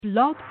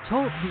Blog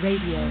Talk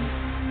Radio.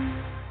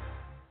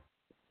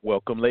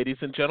 Welcome, ladies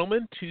and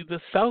gentlemen, to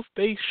the South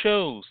Bay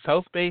Show,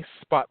 South Bay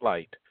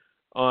Spotlight,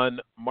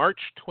 on March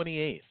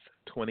 28th,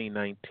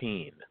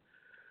 2019.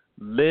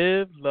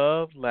 Live,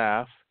 love,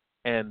 laugh,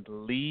 and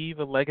leave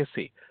a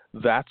legacy.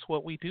 That's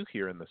what we do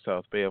here in the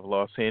South Bay of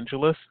Los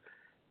Angeles,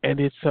 and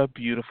it's a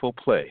beautiful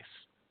place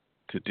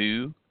to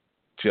do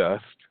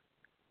just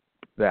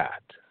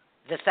that.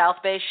 The South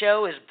Bay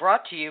Show is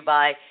brought to you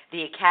by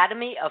the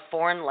Academy of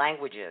Foreign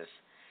Languages.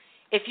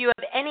 If you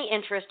have any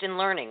interest in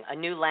learning a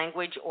new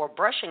language or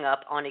brushing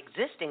up on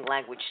existing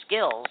language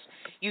skills,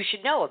 you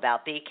should know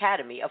about the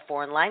Academy of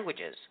Foreign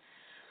Languages.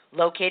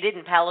 Located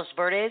in Palos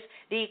Verdes,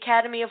 the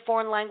Academy of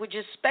Foreign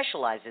Languages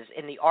specializes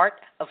in the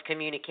art of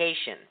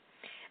communication.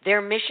 Their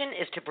mission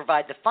is to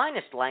provide the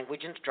finest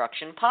language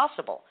instruction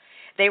possible.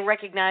 They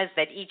recognize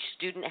that each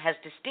student has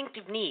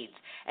distinctive needs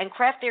and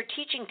craft their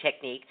teaching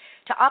technique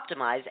to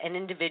optimize an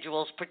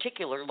individual's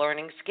particular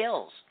learning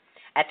skills.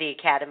 At the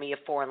Academy of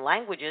Foreign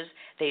Languages,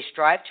 they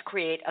strive to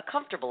create a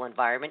comfortable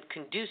environment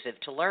conducive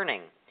to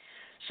learning.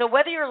 So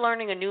whether you're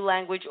learning a new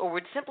language or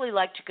would simply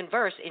like to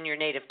converse in your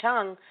native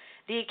tongue,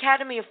 the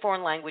Academy of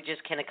Foreign Languages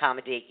can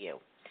accommodate you.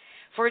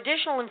 For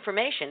additional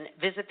information,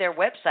 visit their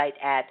website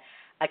at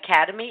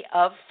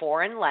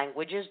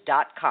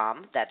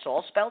academyofforeignlanguages.com, that's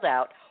all spelled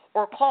out,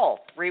 or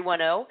call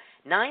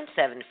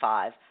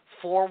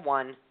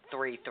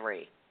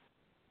 310-975-4133.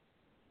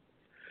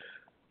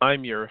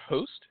 I'm your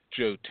host,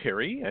 Joe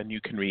Terry, and you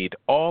can read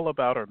all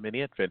about our many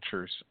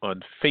adventures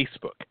on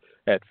Facebook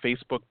at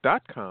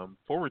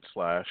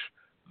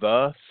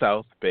facebook.com/The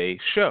South Bay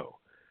Show.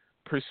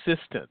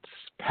 Persistence,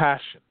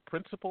 passion,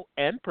 principle,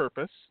 and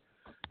purpose.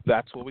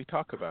 That's what we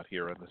talk about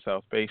here on the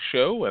South Bay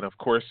Show. And of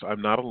course,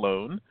 I'm not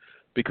alone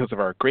because of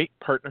our great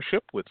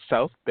partnership with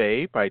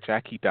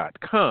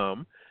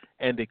SouthBayByJackie.com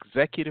and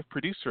executive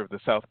producer of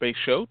the South Bay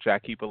Show,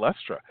 Jackie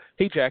Balestra.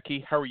 Hey, Jackie,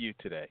 how are you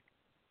today?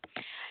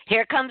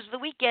 Here comes the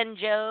weekend,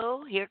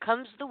 Joe. Here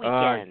comes the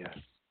weekend. Yes.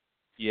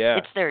 Yeah.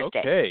 It's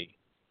Thursday.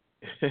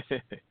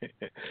 Okay.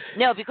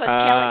 No, because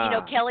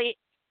Kelly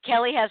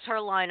has her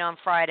line on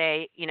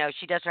Friday. You know,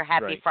 she does her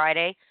Happy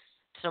Friday.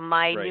 So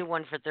my new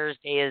one for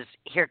Thursday is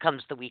Here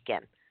Comes the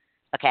Weekend.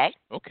 Okay?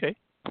 Okay.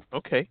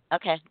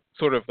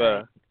 Sort of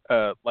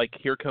like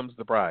Here Comes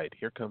the Bride.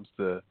 Here comes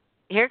the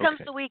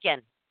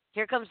weekend.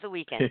 Here comes the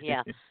weekend.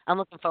 Yeah. I'm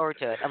looking forward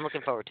to it.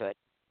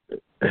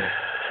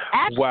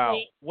 Wow.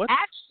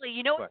 Actually,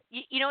 you know what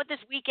this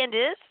weekend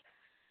is?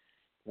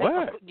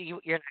 What?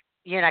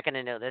 You're not going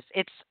to know this.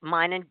 It's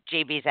mine and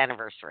JB's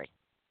anniversary.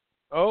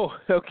 Oh,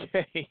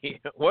 okay.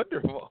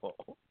 Wonderful.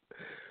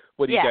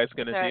 What are you guys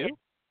going to do?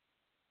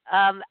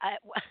 Well,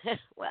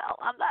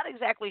 I'm not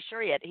exactly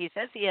sure yet. He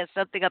says he has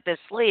something up his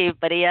sleeve,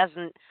 but he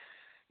hasn't,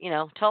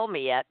 told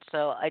me yet.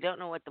 So I don't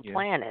know what the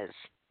plan is.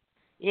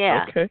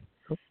 Yeah. Okay.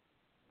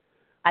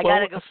 I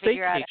gotta go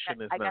figure out.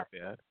 Staycation is not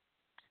bad.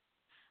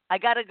 I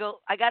gotta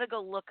go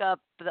look up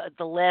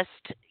the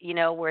list.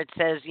 Where it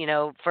says,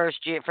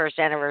 first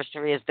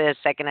anniversary is this,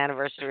 second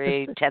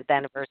anniversary, 10th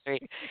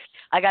anniversary.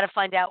 I gotta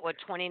find out what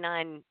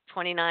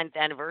 29th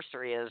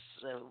anniversary is.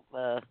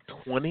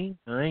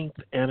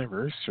 29th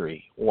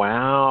anniversary.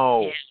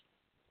 Wow.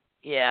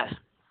 Yeah.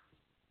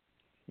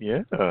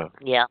 Yeah.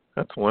 Yeah.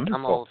 That's wonderful.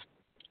 I'm old.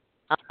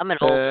 I'm an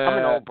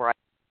old bride.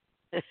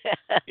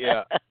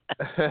 Yeah.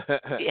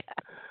 Yeah.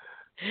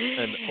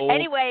 An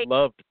old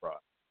loved bride.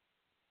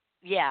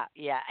 Yeah.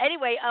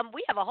 Anyway,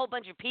 we have a whole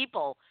bunch of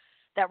people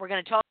that we're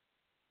going to talk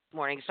this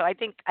morning, so I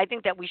think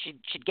that we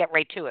should get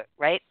right to it,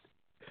 right?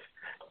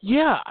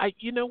 Yeah,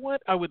 you know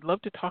what? I would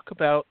love to talk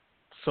about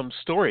some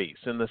stories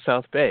in the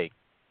South Bay.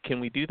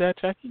 Can we do that,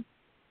 Jackie?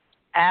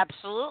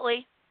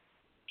 Absolutely.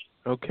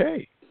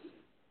 Okay.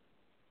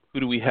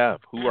 Who do we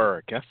have? Who are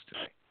our guests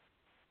today?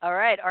 All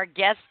right, our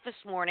guests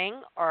this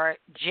morning are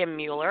Jim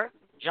Mueller,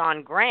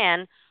 John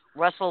Gran,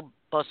 Russell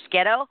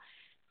Boschetto,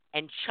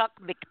 and Chuck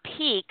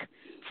McPeak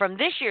from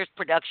this year's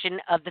production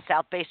of the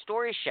South Bay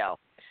Story Show.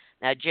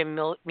 Now, Jim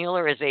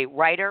Mueller is a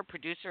writer,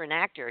 producer, and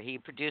actor. He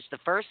produced the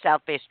first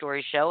South Bay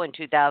Story Show in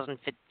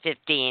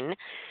 2015,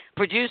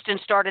 produced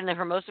and starred in the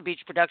Hermosa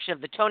Beach production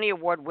of the Tony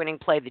Award-winning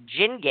play The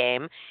Gin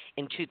Game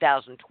in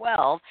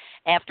 2012.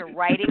 After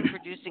writing,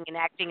 producing, and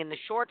acting in the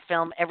short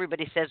film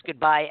Everybody Says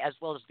Goodbye, as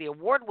well as the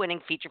award-winning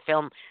feature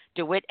film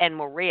DeWitt and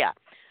Maria.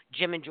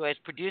 Jim enjoys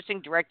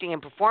producing, directing,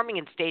 and performing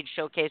in stage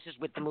showcases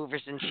with the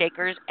Movers and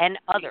Shakers and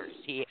others.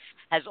 He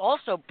has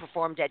also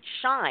performed at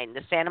Shine,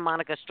 the Santa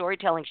Monica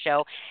storytelling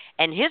show,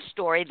 and his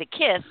story, The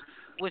Kiss,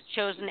 was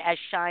chosen as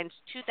Shine's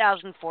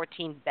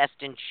 2014 Best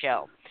in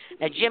Show.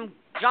 Now,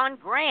 John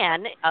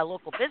Gran, a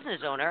local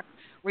business owner,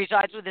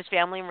 resides with his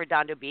family in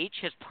Redondo Beach.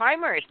 His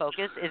primary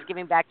focus is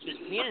giving back to his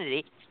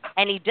community,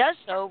 and he does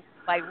so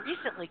by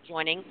recently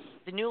joining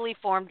the newly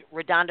formed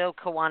Redondo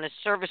Kiwanis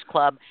Service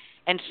Club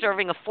and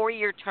serving a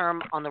 4-year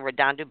term on the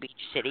Redondo Beach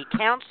City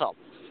Council.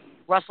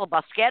 Russell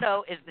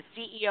Boschetto is the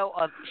CEO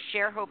of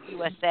Share Hope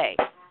USA.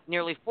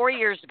 Nearly 4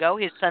 years ago,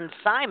 his son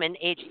Simon,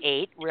 age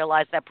 8,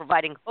 realized that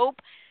providing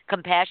hope,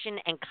 compassion,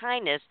 and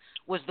kindness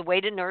was the way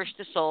to nourish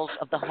the souls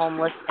of the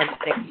homeless and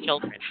sick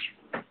children.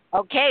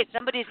 Okay,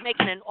 somebody's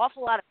making an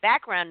awful lot of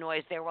background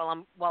noise there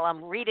while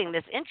I'm reading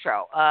this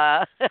intro.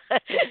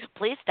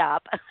 Please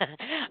stop.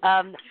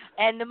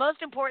 And the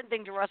most important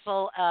thing to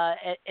Russell,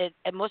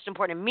 and most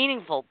important and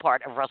meaningful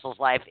part of Russell's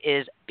life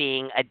is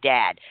being a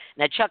dad.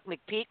 Now, Chuck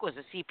McPeak was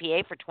a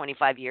CPA for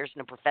 25 years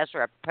and a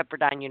professor at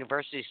Pepperdine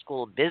University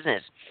School of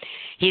Business.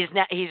 He's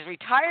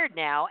retired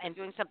now and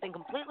doing something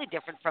completely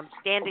different from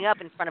standing up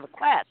in front of a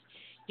class.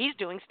 He's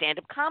doing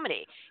stand-up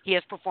comedy. He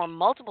has performed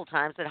multiple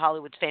times at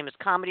Hollywood's famous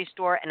Comedy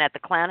Store and at the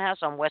Clown House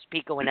on West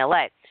Pico in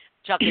L.A.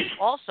 Chuck is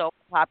also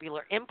a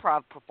popular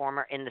improv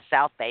performer in the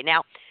South Bay.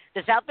 Now,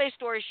 the South Bay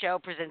Story Show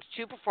presents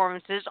 2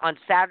 performances on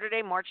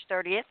Saturday, March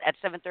 30th at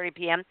 7:30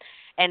 p.m.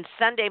 and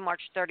Sunday,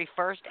 March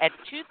 31st at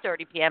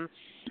 2:30 p.m.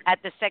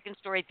 at the Second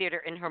Story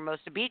Theater in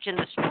Hermosa Beach. And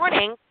this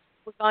morning,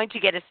 we're going to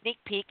get a sneak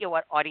peek at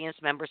what audience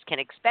members can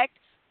expect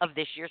of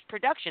this year's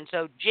production.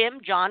 So, Jim,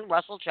 John,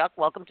 Russell, Chuck,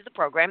 welcome to the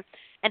program,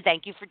 and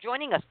thank you for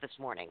joining us this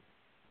morning.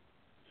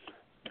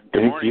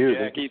 Good morning,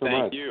 Thank Jackie. you so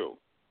Thank much. you.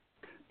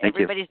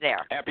 Everybody's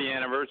there. Happy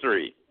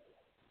anniversary.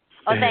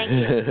 Oh, thank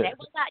you. Well,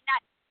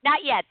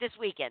 not yet. This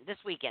weekend.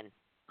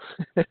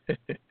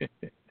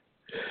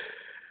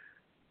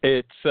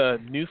 It's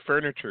new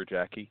furniture,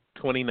 Jackie.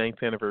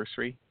 29th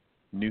anniversary.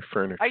 New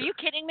furniture. Are you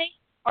kidding me?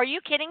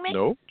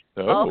 No.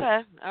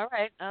 Okay. All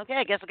right. Okay.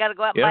 I guess I got to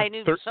go out and buy a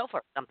new sofa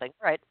or something.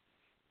 All right.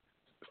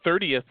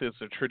 30th is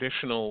a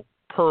traditional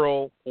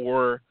pearl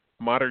or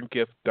modern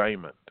gift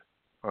diamond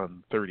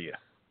on 30th.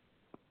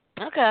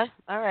 Okay.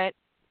 All right.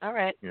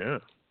 Yeah.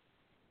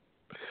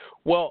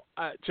 Well,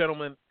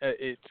 gentlemen,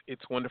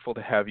 it's wonderful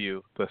to have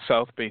you. The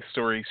South Bay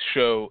Stories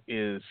show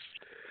is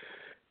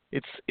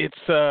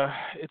it's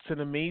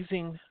an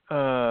amazing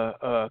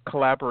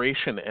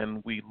collaboration,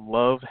 and we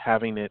love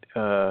having it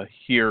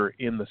here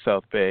in the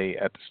South Bay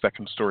at the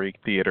Second Story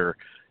Theater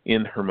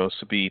in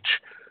Hermosa Beach.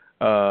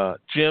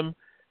 Jim,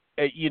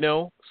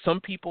 some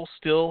people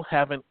still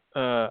haven't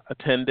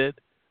attended.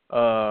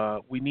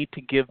 We need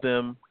to give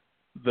them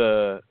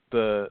the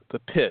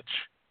pitch.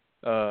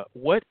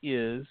 What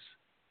is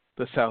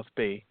the South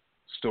Bay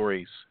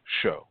Stories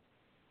show?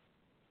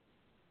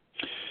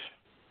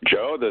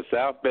 Joe, the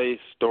South Bay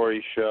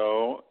Story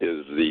Show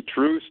is the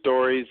true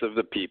stories of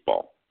the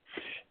people.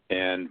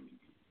 And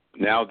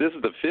now this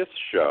is the 5th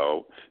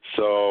show,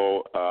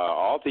 so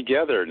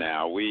altogether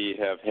now we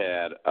have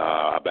had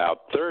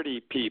about 30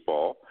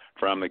 people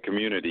from the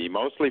community,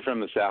 mostly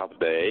from the South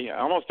Bay,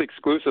 almost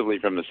exclusively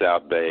from the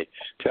South Bay,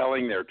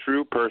 telling their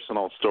true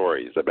personal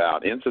stories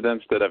about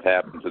incidents that have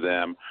happened to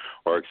them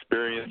or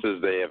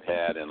experiences they have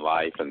had in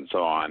life and so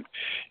on.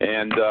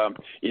 And,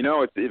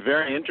 it's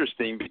very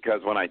interesting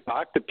because when I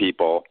talk to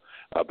people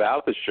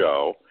about the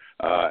show,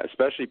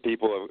 especially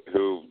people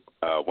who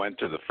went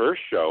to the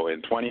first show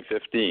in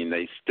 2015,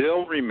 they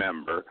still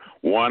remember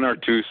 1 or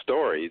 2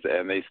 stories,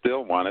 and they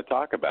still want to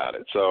talk about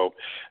it. So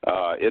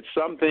it's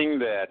something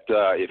that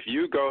if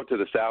you go to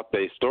the South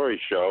Bay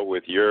Story Show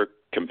with your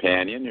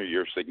companion or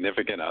your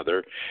significant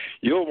other,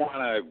 you'll want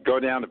to go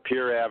down to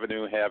Pier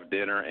Avenue, have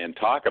dinner, and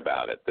talk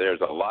about it.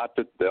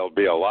 There'll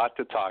be a lot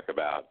to talk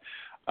about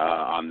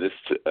on this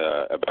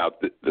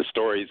about the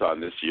stories on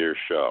this year's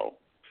show.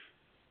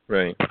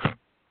 Right.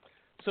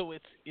 So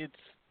it's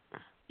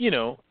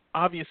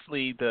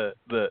obviously the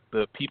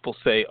people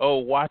say, oh,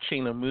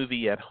 watching a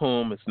movie at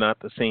home is not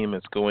the same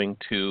as going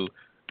to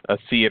a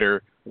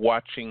theater.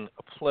 Watching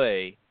a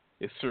play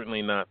is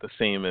certainly not the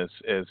same as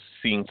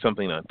seeing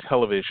something on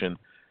television.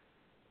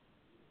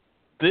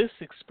 This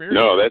experience...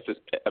 No,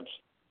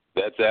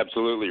 that's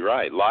absolutely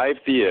right. Live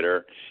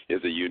theater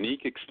is a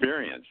unique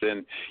experience.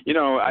 And,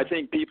 I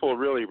think people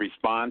really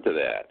respond to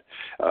that.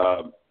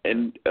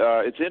 And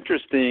it's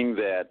interesting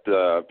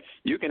that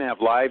you can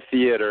have live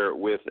theater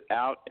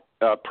without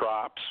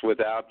props,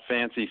 without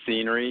fancy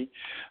scenery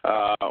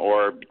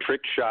or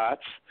trick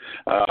shots.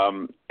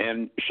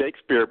 And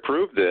Shakespeare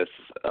proved this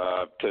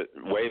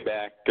way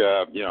back,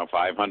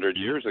 500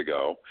 years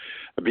ago.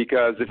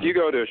 Because if you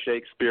go to a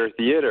Shakespeare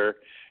theater,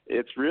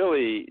 it's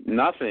really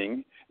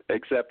nothing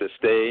except a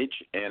stage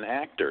and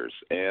actors.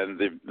 And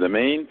the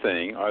main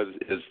thing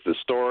is the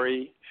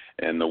story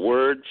and the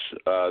words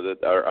that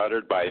are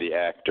uttered by the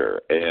actor.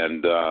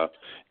 And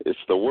it's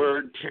the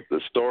words,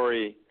 the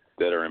story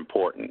that are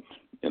important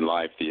in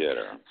live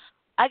theater.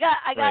 I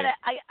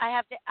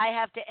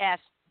have to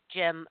ask,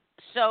 Jim.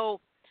 So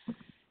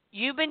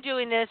you've been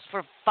doing this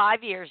for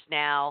 5 years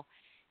now,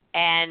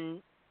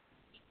 and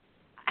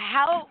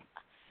how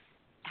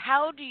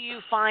do you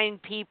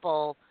find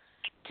people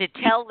to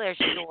tell their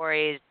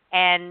stories,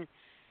 and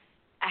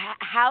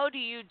how do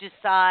you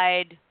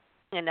decide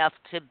enough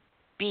to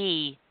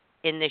be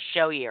in this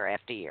show year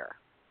after year?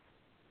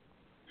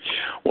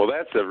 Well,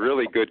 that's a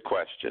really good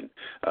question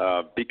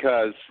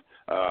because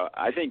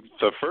I think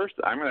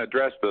I'm going to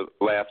address the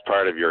last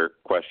part of your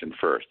question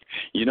first.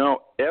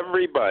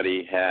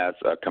 Everybody has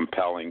a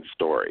compelling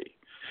story.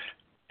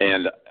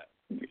 And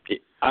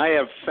I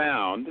have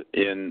found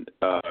in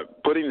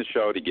putting the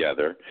show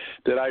together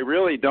that I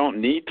really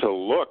don't need to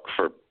look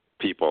for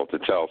people to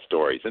tell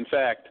stories. In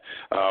fact,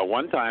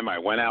 one time I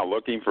went out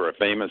looking for a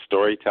famous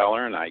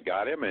storyteller, and I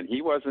got him, and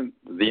he wasn't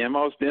the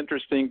most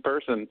interesting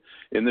person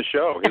in the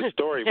show. His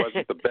story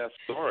wasn't the best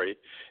story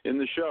in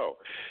the show.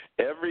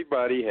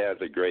 Everybody has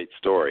a great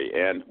story,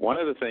 and one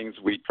of the things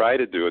we try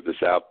to do at the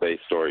South Bay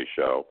Story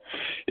Show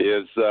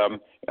is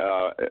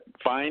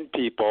find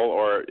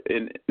people,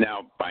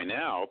 by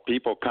now,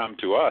 people come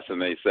to us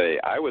and they say,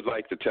 I would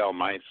like to tell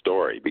my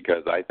story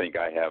because I think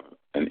I have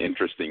an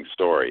interesting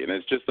story. And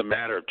it's just a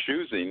matter of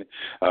choosing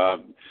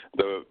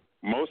the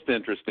most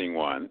interesting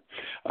one.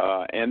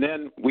 And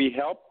then we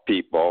help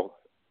people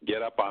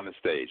get up on the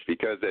stage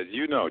because, as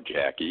you know,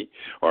 Jackie,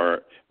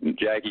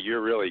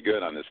 you're really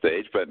good on the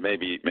stage, but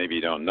maybe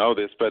you don't know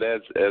this, but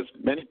as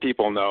many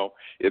people know,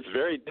 it's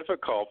very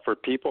difficult for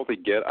people to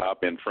get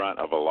up in front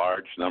of a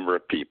large number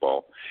of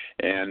people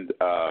and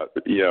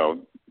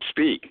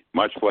speak,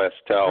 much less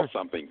tell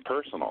something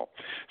personal.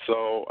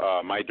 So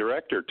my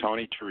director,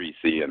 Tony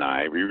Teresi, and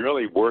I, we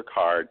really work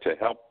hard to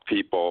help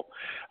people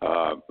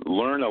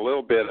learn a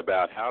little bit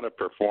about how to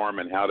perform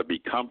and how to be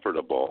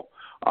comfortable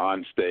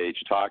on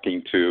stage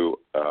talking to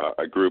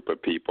a group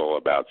of people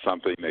about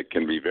something that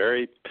can be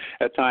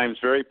at times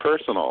very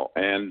personal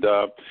and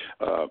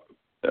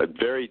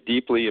very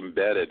deeply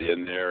embedded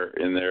in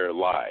their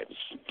lives.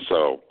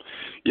 So,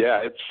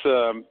 yeah, it's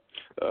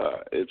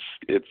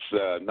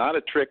not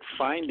a trick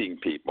finding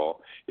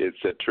people.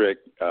 It's a trick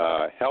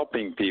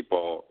helping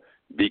people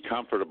be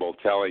comfortable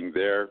telling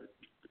their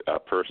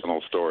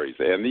personal stories.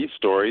 And these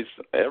stories,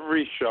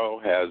 every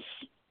show has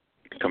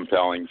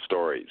compelling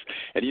stories.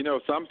 And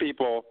some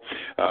people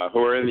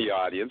who are in the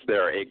audience,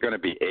 there are going to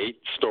be 8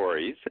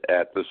 stories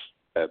at this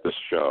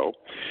show.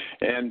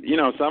 And,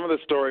 some of the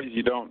stories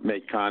you don't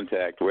make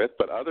contact with,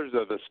 but others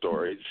of the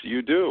stories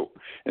you do.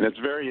 And it's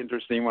very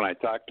interesting when I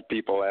talk to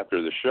people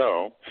after the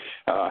show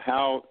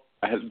how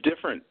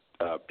different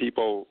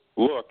people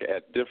look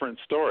at different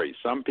stories.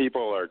 Some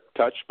people are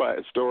touched by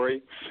a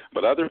story,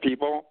 but other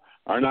people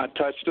are not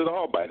touched at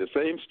all by the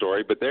same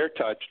story, but they're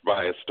touched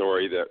by a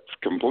story that's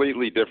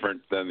completely different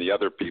than the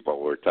other people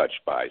were touched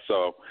by.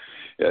 So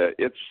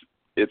it's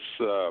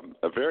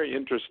a very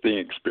interesting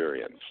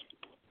experience.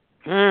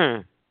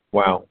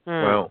 Wow.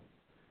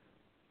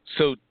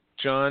 So,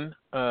 John,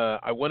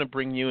 I want to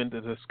bring you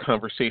into this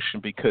conversation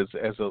because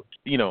as a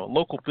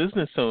local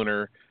business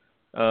owner,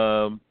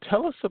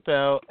 tell us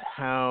about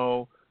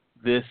how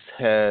this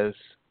has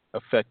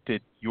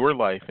affected your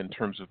life in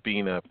terms of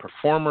being a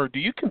performer. Do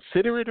you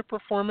consider it a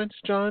performance,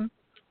 John,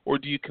 or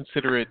do you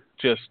consider it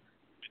just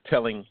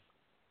telling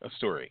a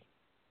story?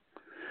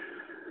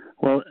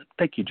 Well,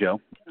 thank you,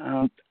 Joe.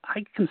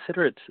 I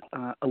consider it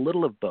a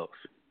little of both.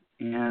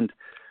 And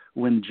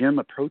when Jim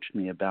approached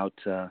me about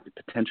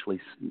potentially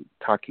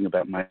talking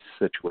about my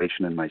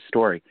situation and my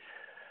story,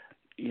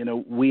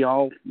 we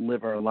all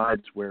live our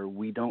lives where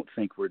we don't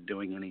think we're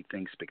doing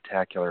anything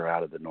spectacular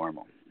out of the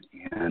normal.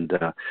 And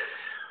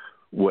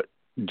what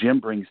Jim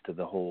brings to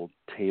the whole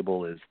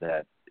table is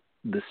that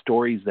the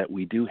stories that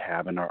we do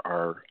have and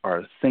are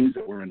things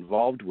that we're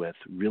involved with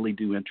really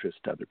do interest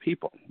other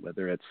people,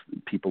 whether it's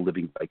people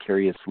living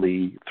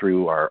vicariously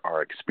through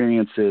our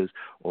experiences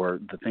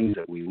or the things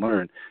that we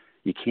learn.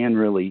 You can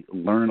really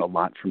learn a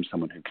lot from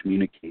someone who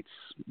communicates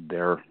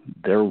their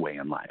way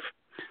in life.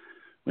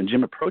 When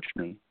Jim approached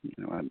me,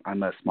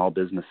 I'm a small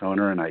business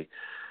owner, and I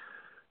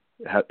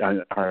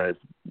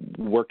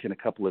work in a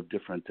couple of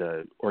different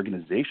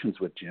organizations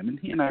with Jim, and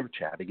he and I were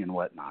chatting and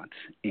whatnot.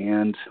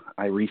 And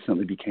I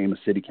recently became a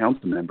city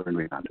council member in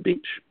Redondo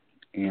Beach.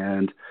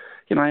 And,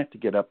 I have to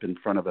get up in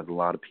front of a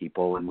lot of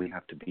people, and we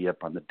have to be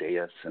up on the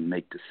dais and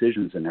make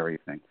decisions and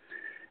everything.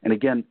 And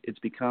again, it's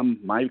become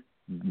my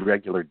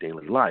regular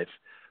daily life.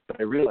 But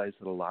I realized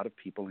that a lot of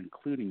people,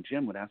 including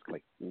Jim, would ask,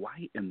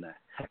 why in the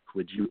heck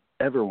would you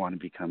ever want to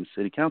become a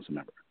city council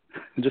member?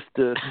 Just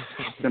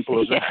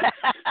simple as that.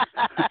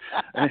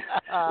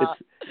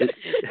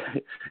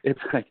 It's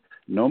like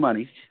no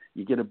money.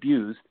 You get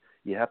abused.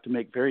 You have to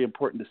make very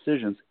important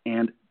decisions,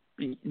 and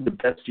the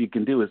best you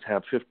can do is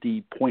have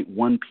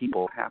 50.1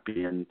 people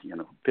happy, and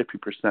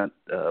 50%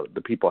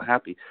 the people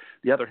happy.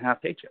 The other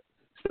half hate you.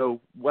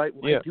 So why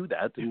do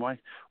that? And why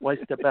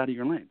step out of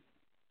your lane?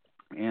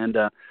 And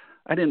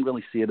I didn't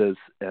really see it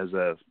as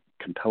a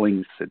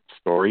compelling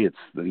story. It's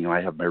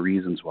I have my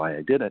reasons why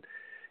I did it.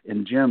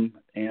 And Jim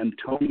and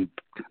Tony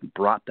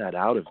brought that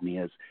out of me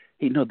as,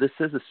 hey, no, this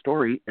is a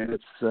story, and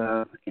it's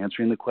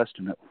answering the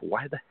question of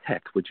why the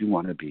heck would you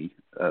want to be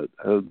a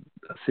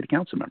city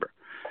council member?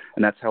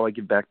 And that's how I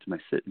give back to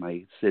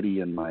my city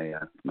and my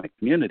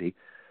community.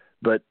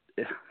 But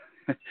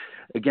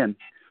again,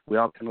 we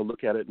all kind of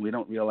look at it and we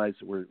don't realize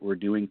that we're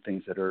doing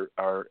things that are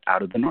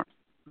out of the norm,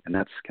 and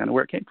that's kind of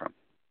where it came from.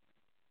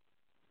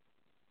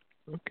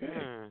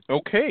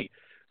 Okay.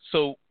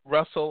 So,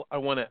 Russell, I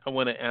want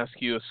to ask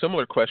you a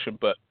similar question,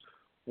 but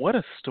what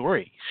a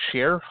story!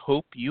 Share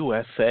Hope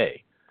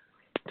USA.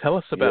 Tell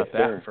us about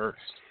that first.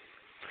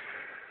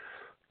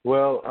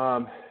 Well,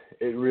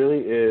 it really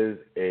is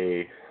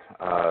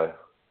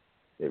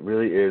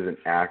an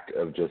act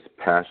of just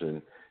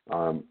passion.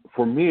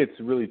 For me, it's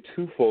really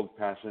twofold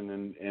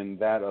passion, in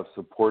that of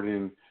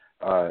supporting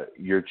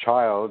your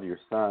child, your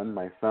son,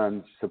 my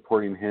son,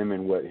 supporting him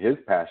in what his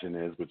passion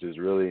is, which is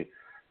really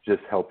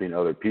just helping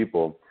other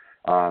people.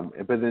 But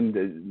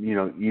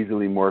then,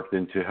 easily morphed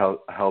into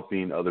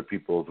helping other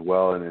people as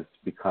well, and it's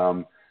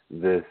become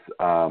this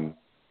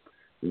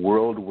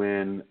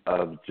whirlwind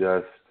of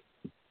just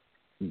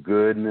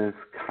goodness,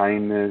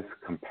 kindness,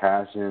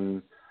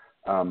 compassion,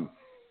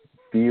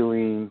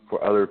 feeling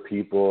for other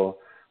people.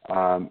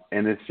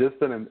 And it's just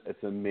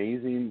it's an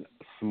amazing,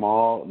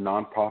 small,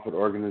 nonprofit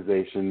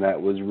organization that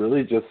was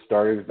really just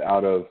started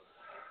out of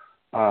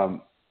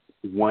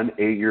one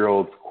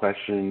 8-year-old's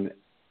question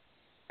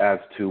as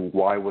to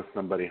why was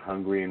somebody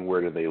hungry and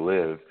where do they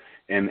live.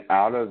 And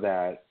out of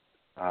that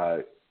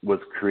was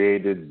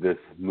created this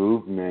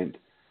movement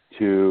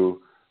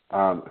to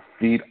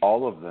feed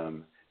all of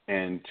them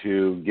and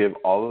to give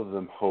all of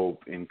them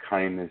hope and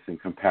kindness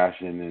and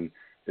compassion.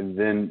 And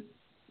then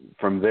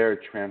from there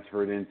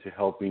transferred into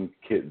helping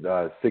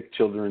sick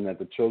children at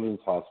the Children's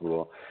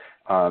Hospital.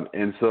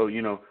 And so,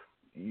 you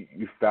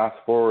fast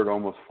forward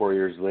almost 4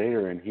 years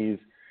later, and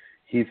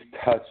he's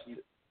touched,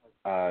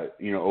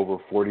 over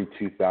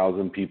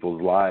 42,000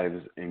 people's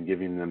lives and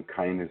giving them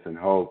kindness and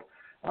hope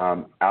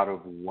out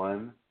of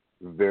one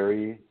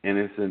very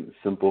innocent,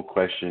 simple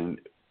question: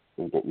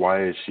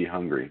 why is she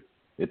hungry?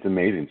 It's an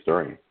amazing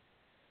story.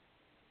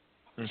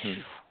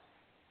 Mm-hmm.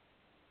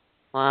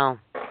 Wow.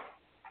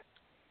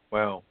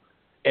 Wow.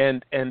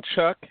 And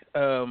Chuck,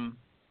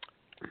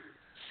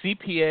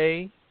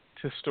 CPA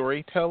to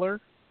storyteller,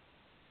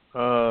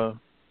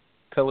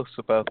 tell us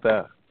about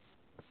that.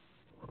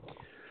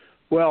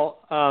 Well,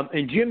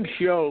 in Jim's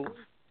show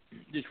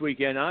this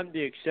weekend, I'm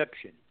the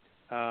exception.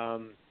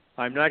 I'm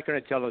not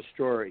going to tell a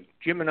story.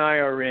 Jim and I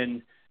are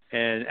in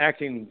an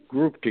acting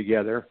group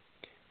together,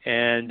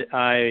 and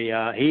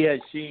he has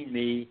seen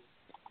me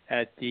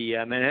at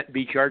the Manhattan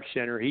Beach Arts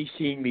Center. He's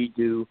seen me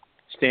do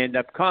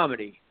stand-up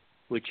comedy,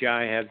 which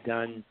I have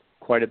done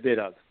quite a bit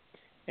of.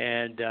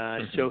 And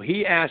so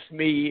he asked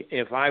me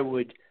if I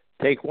would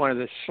take one of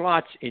the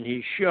slots in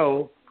his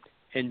show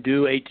and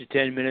do 8 to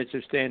 10 minutes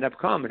of stand-up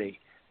comedy.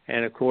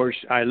 And, of course,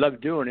 I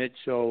love doing it,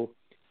 so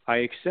I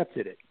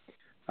accepted it.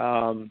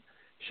 I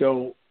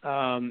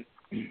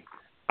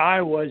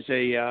was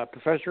a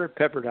professor at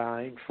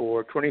Pepperdine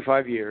for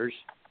 25 years,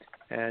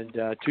 and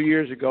 2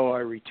 years ago I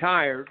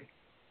retired,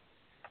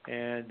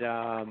 and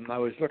I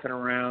was looking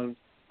around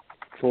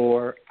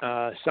for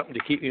something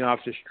to keep me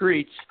off the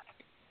streets,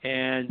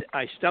 and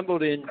I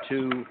stumbled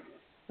into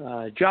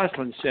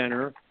Joslin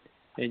Center,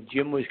 and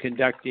Jim was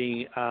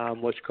conducting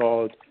what's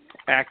called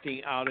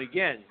Acting Out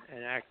Again,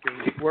 an acting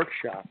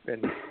workshop,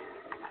 and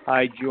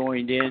I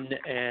joined in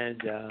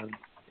and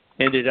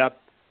ended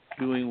up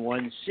doing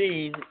one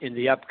scene in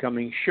the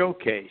upcoming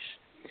showcase.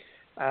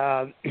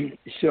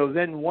 So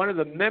then one of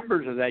the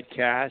members of that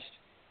cast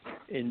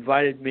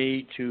invited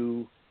me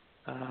to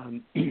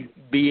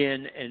be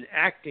in an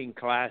acting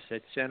class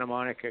at Santa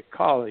Monica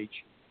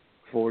College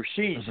for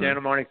seniors,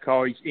 Santa Monica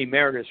College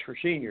Emeritus for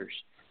seniors.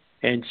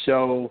 And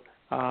so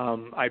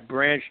I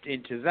branched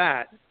into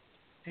that.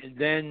 And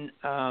then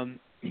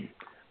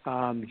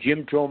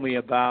Jim told me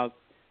about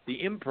the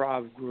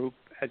improv group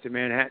at the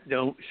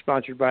Manhattan,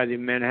 sponsored by the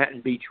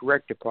Manhattan Beach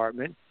Rec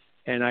Department,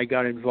 and I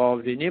got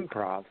involved in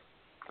improv.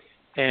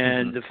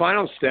 And the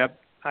final step,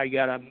 I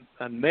got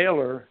a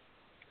mailer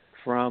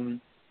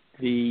from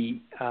the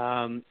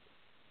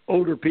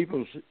older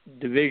people's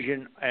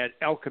division at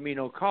El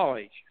Camino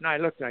College. And I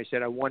looked and I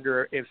said, I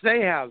wonder if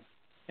they have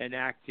an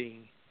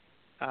acting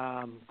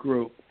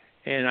group.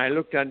 And I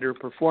looked under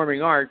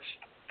performing arts,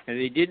 and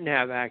they didn't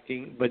have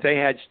acting, but they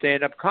had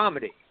stand-up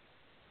comedy.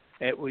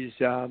 It was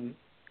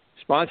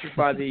sponsored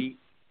by the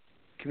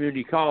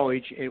community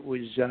college. It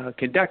was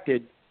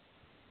conducted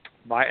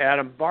by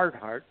Adam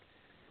Barnhart,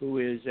 who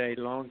is a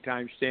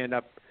longtime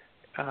stand-up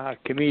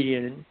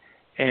comedian.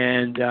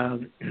 And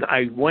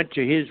I went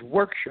to his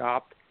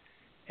workshop,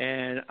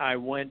 and I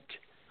went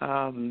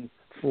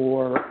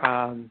for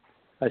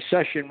a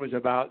session was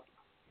about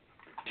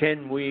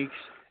 10 weeks,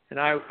 and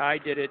I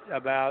did it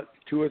about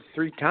 2 or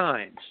 3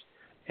 times.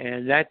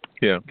 And that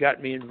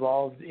got me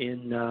involved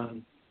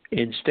in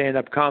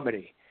stand-up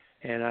comedy.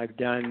 And I've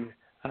done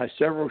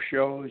several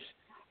shows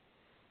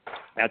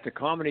at the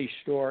Comedy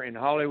Store in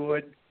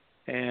Hollywood,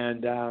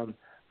 and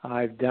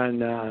I've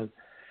done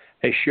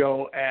a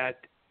show at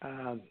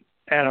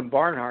Adam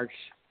Barnhart's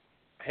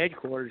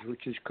headquarters,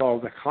 which is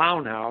called the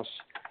Clown House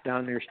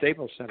down near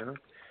Staples Center.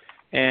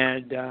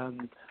 And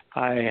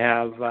I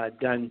have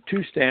done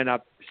 2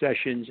 stand-up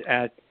sessions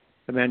at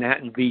the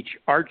Manhattan Beach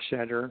Arts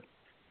Center,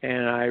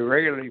 and I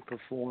regularly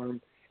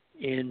perform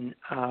in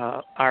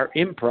our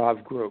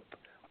improv group,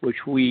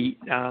 which we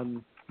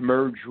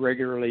merge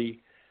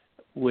regularly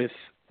with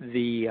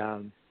the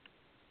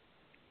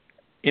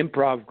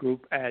improv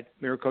group at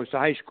Miracosta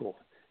High School,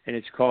 and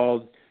it's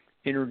called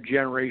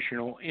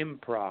Intergenerational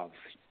Improv,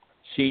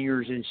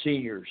 seniors and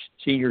seniors,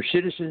 senior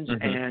citizens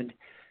and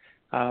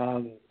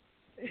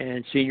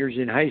seniors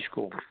in high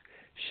school.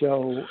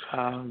 So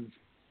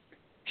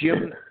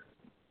Jim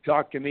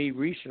talked to me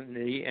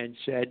recently and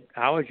said,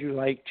 how would you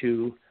like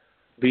to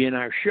be in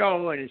our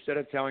show and instead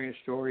of telling a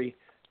story,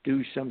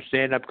 do some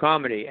stand-up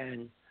comedy?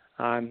 And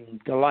I'm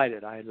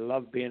delighted. I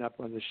love being up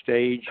on the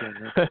stage,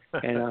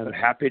 and I'm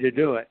happy to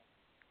do it.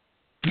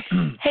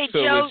 Hey,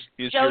 so Joe.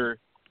 Is Joe, your,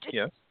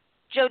 yes?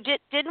 Joe,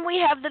 didn't we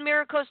have the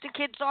Miracosta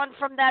kids on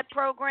from that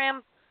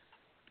program?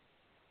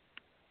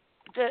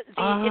 The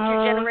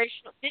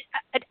intergenerational.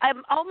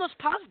 I'm almost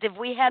positive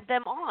we had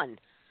them on.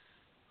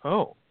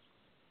 Oh,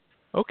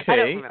 okay. I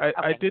don't remember.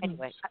 I didn't.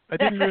 Anyway. I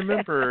didn't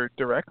remember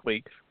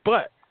directly,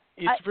 but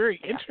it's very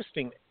yeah.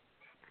 interesting.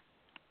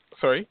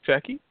 Sorry,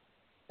 Jackie.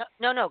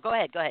 No. Go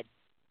ahead.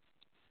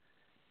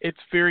 It's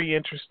very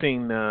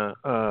interesting,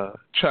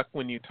 Chuck,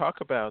 when you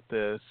talk about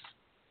this.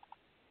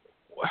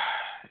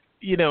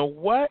 You know,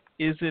 what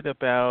is it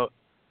about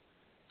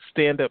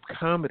stand-up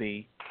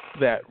comedy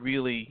that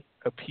really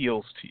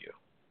appeals to you?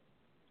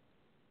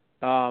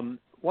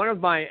 One of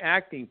my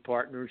acting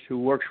partners who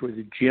works with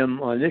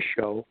Jim on this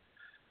show,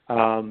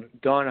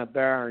 Donna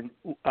Barron,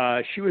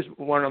 she was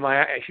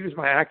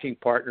my acting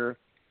partner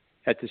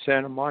at the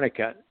Santa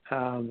Monica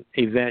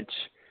events,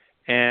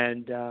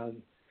 and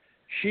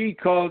she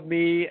called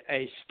me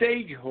a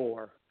stage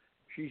whore.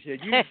 She said,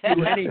 "You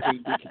do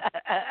anything to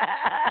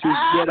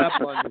get up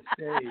on the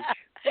stage."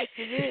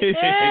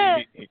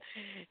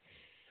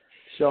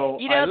 So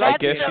I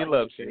guess she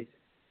loves you.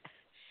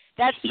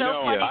 That's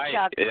so funny,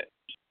 Chuck.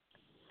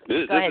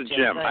 This is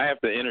Jim. I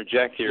have to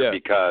interject here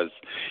because,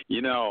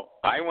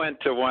 I went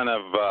to one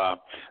of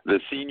the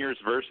Seniors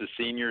versus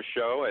Seniors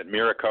show at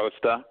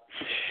Miracosta,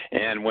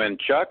 and when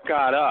Chuck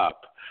got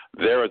up,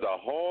 there was a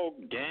whole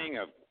gang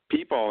of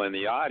people in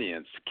the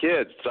audience,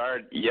 kids,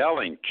 started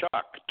yelling,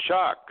 "Chuck,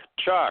 Chuck,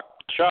 Chuck,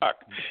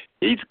 Chuck."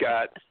 He's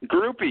got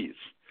groupies.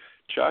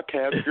 Chuck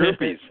has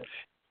groupies.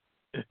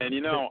 And,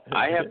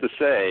 I have to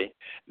say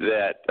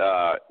that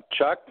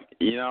Chuck,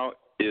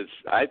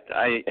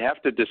 I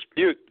have to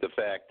dispute the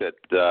fact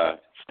that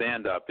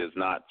stand-up is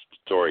not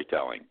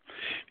storytelling.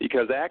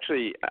 Because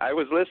actually, I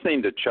was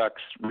listening to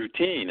Chuck's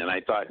routine, and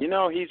I thought,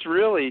 he's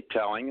really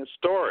telling a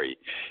story.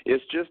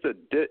 It's just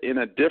in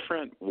a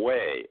different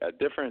way, a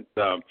different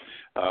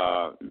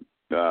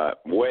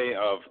way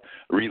of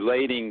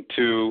relating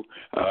to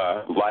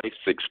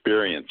life's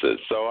experiences.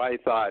 So I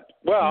thought,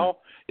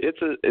 well,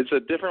 it's a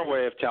different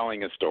way of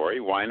telling a story.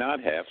 Why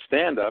not have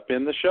stand-up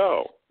in the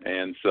show?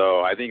 And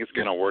so I think it's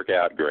going to work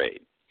out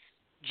great.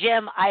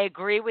 Jim, I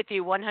agree with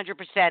you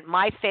 100%.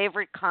 My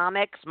favorite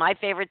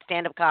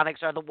stand-up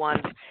comics are the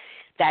ones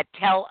that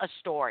tell a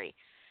story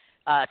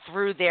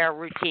through their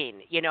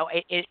routine.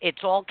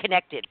 It's all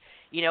connected.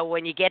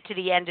 When you get to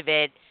the end of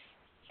it,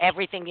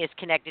 everything is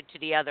connected to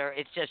the other.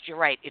 It's just, you're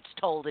right, it's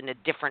told in a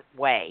different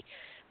way.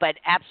 But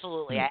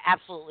absolutely, I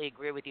absolutely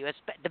agree with you.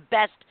 The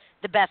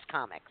best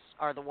comics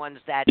are the ones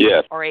that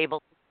are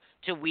able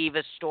to weave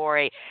a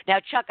story. Now,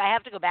 Chuck, I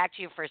have to go back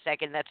to you for a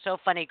second. That's so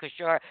funny because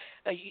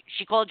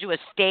she called you a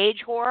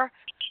stage whore.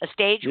 A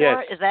stage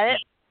whore, is that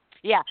it?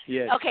 Yeah.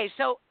 Yes.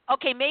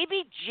 Okay,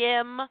 maybe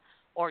Jim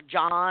or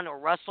John or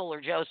Russell or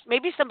Joe,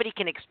 maybe somebody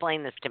can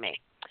explain this to me.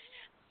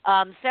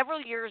 Several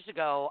years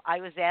ago,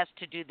 I was asked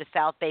to do the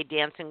South Bay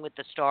Dancing with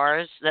the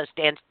Stars,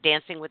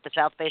 Dancing with the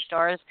South Bay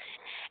Stars,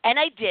 and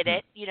I did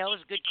it. It was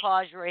a good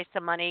cause, you raised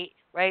some money,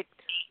 right?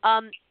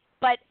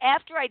 But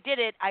after I did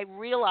it, I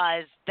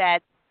realized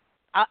that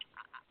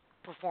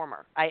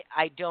performer.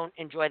 I don't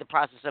enjoy the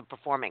process of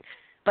performing,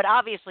 but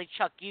obviously,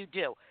 Chuck, you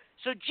do.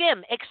 So,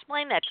 Jim,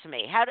 explain that to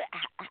me.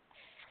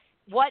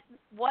 What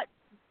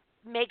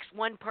makes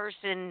one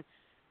person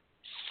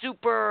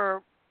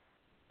super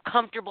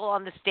comfortable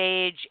on the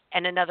stage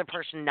and another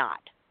person not?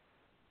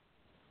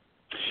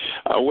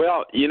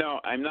 Well,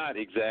 I'm not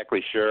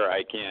exactly sure.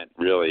 I can't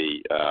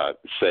really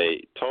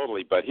say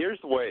totally, but here's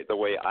the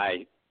way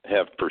I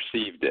have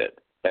perceived it,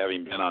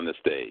 having been on the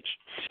stage.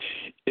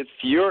 It's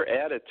your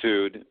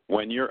attitude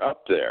when you're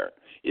up there.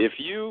 If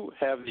you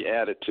have the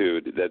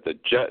attitude that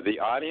the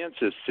audience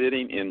is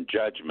sitting in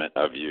judgment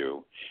of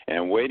you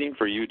and waiting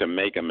for you to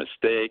make a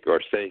mistake or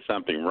say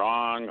something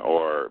wrong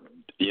or,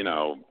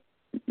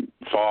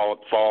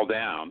 fall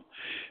down,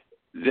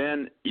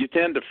 then you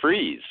tend to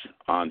freeze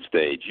on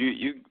stage.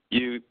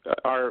 You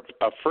are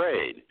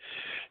afraid.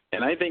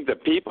 And I think the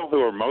people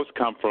who are most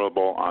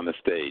comfortable on the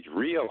stage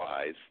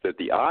realize that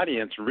the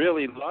audience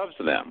really loves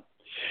them.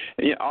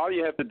 And all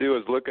you have to do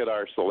is look at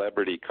our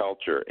celebrity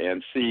culture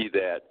and see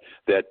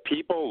that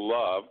people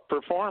love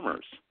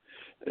performers.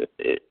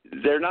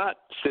 They're not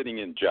sitting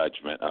in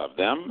judgment of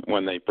them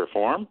when they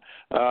perform.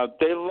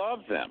 They love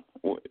them.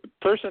 A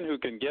person who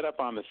can get up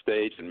on the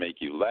stage and make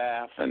you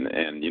laugh and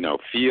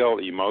feel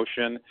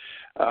emotion,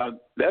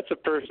 that's a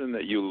person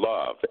that you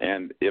love.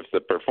 And if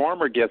the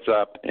performer gets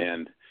up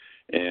and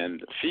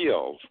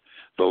feels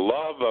the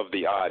love of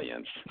the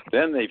audience,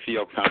 then they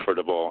feel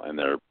comfortable and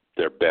their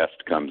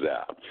best comes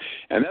out.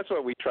 And that's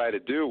what we try to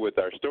do with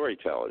our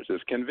storytellers,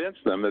 is convince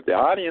them that the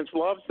audience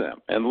loves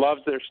them and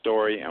loves their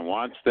story and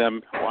wants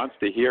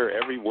to hear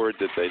every word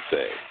that they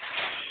say.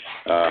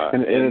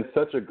 And it's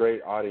such a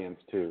great audience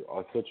too.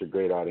 Such a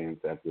great audience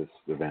at this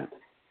event.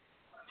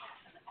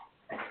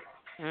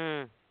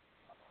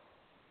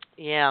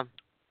 Yeah.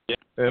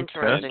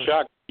 Interesting.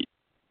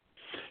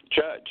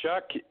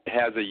 Chuck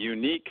has a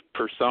unique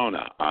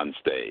persona on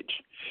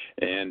stage,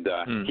 and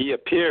he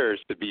appears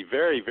to be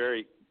very,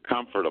 very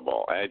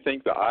comfortable. I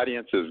think the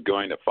audience is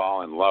going to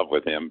fall in love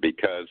with him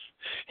because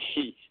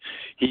he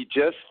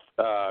just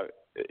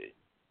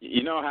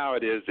you know how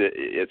it is.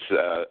 It's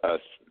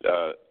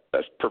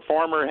a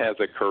performer has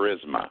a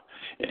charisma,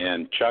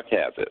 and Chuck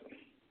has it.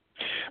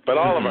 But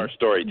all of our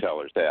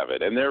storytellers have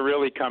it, and they're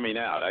really coming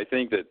out. I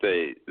think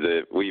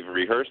that we've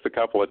rehearsed a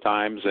couple of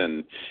times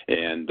and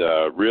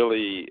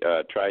really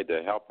tried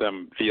to help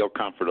them feel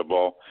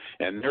comfortable,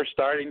 and they're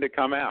starting to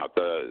come out.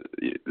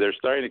 They're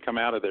starting to come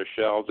out of their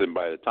shells, and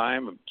by the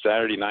time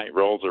Saturday night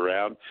rolls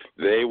around,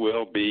 they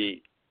will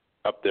be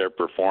up there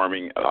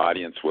performing. The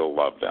audience will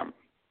love them.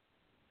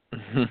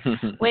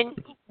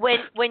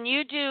 when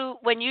you do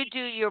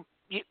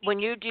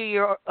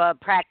your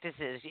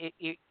practices,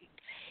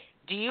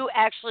 do you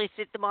actually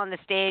sit them on the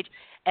stage?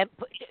 And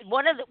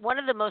one of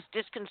the most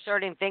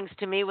disconcerting things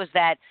to me was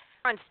that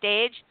on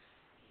stage,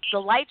 the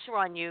lights are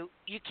on you.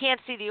 You can't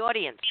see the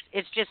audience.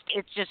 It's just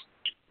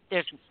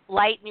there's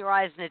light in your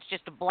eyes, and it's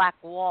just a black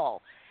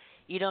wall.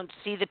 You don't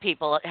see the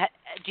people.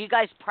 Do you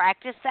guys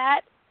practice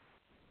that?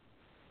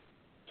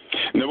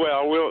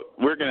 Well,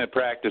 we're going to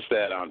practice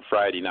that on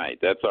Friday night.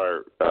 That's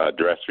our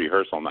dress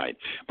rehearsal night.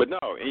 But no,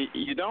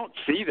 you don't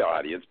see the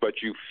audience,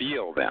 but you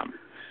feel them.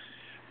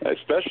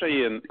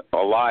 Especially in a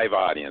live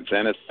audience,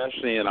 and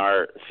especially in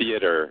our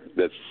theater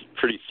that's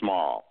pretty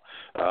small,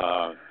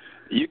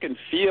 you can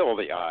feel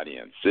the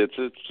audience.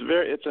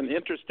 It's an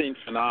interesting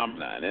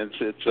phenomenon.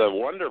 It's a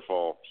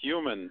wonderful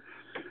human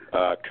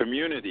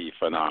community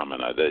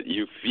phenomena that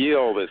you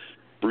feel this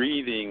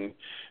breathing.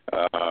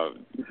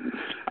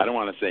 I don't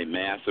want to say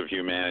mass of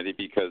humanity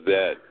because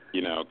that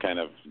kind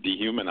of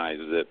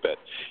dehumanizes it, but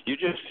you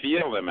just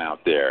feel them out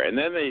there, and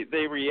then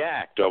they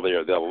react, or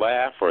they'll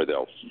laugh, or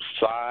they'll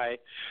sigh,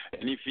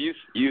 and if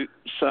you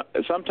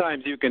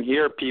sometimes you can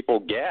hear people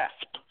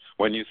gasp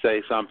when you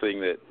say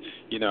something that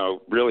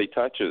really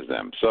touches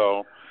them.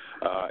 So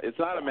it's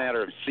not a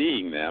matter of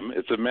seeing them;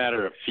 it's a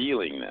matter of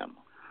feeling them.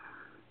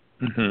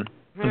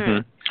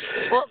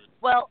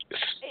 Well,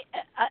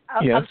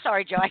 yes. I'm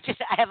sorry, Joe. I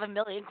have a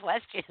million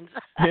questions.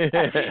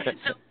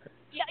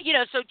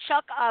 So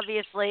Chuck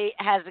obviously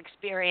has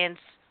experience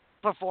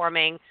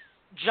performing.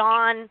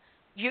 John,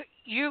 you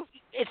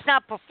it's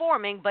not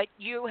performing, but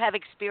you have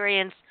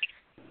experience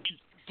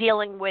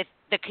dealing with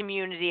the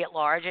community at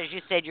large. As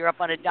you said, you're up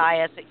on a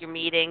dais at your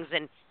meetings,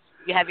 and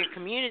you have your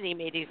community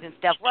meetings and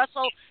stuff.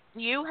 Russell,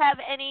 do you have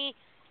any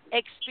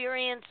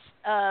experience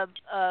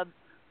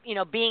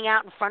being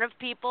out in front of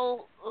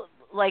people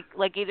like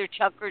either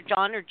Chuck or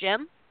John or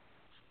Jim?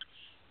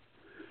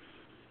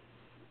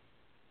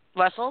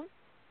 Russell?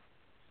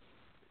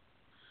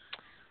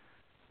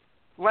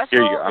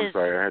 Here you go. I'm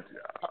sorry. I had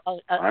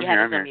to, I'm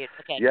here.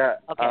 Okay. Yeah.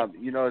 Okay.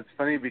 It's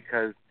funny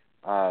because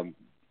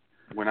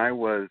when I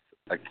was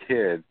a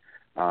kid,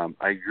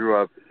 I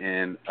grew up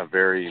in a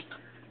very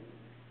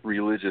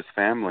religious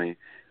family,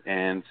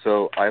 and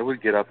so I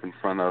would get up in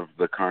front of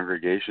the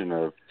congregation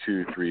of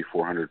 200, 300,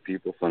 400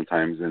 people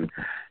sometimes, and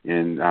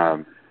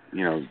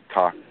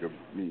talk,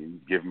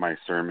 give my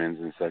sermons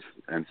and such.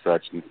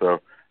 And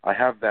so I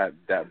have that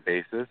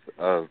basis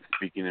of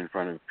speaking in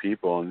front of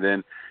people, and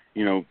then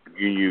you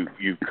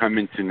come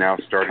into now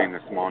starting a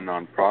small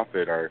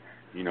nonprofit.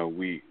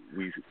 We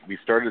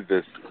started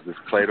this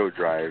Play-Doh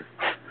drive,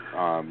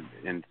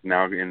 and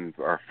now in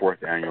our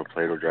 4th annual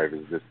Play-Doh drive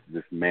is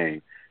this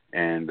May,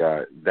 and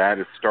that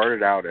has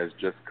started out as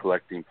just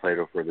collecting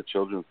Play-Doh for the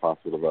Children's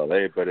Hospital of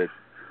LA, but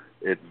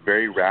it's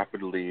very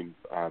rapidly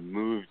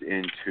moved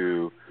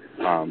into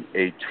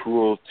a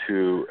tool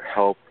to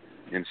help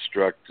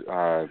instruct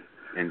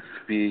and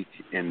speak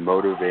and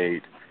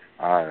motivate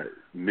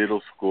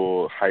middle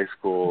school, high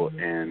school,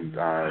 and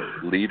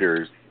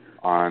leaders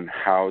on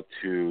how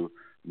to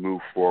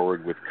move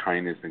forward with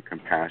kindness and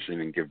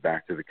compassion and give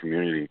back to the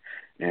community.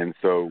 And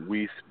so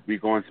we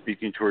go on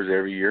speaking tours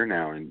every year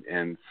now.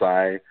 And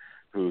Cy,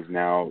 who's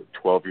now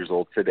 12 years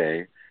old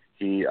today,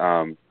 he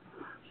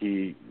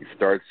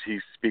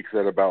speaks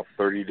at about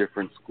 30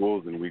 different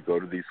schools, and we go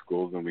to these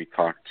schools and we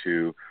talk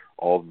to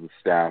all of the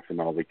staff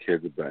and all the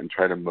kids about and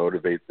try to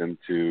motivate them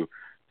to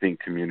think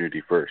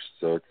community first.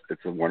 So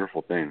it's a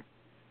wonderful thing.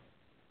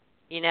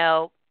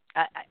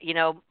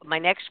 My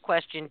next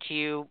question to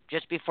you,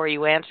 just before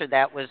you answered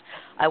that, was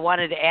I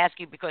wanted to ask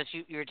you, because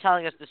you were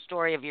telling us the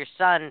story of your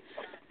son,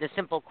 the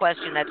simple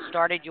question that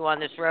started you on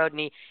this road,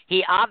 and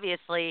he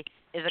obviously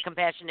is a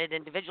compassionate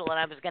individual. And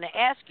I was going to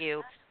ask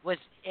you,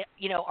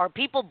 are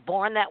people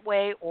born that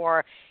way,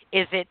 or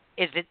is it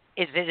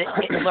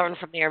learned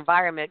from their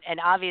environment? And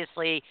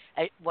obviously,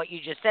 what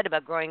you just said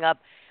about growing up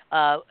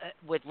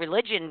with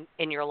religion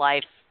in your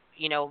life,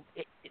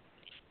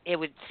 it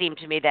would seem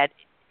to me that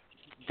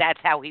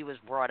that's how he was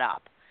brought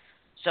up.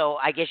 So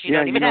I guess you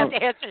don't even have to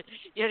answer.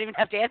 You don't even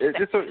have to answer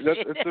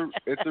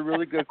it's a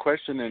really good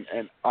question,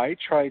 and I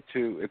try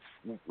to.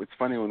 It's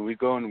funny when we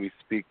go and we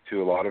speak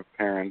to a lot of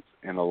parents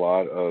and a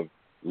lot of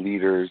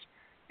leaders,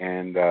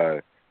 and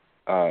I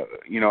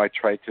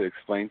try to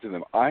explain to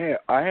them.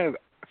 I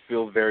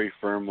feel very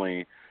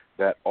firmly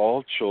that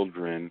all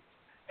children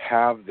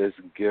have this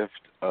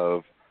gift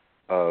of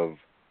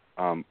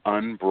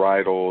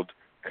unbridled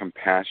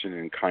compassion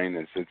and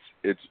kindness.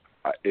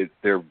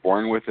 They're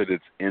born with it.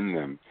 It's in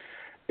them.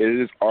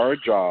 It is our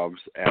jobs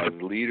as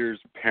leaders,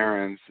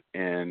 parents,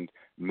 and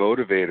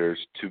motivators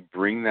to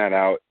bring that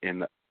out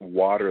and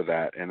water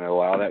that and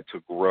allow that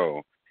to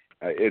grow.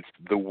 It's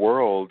the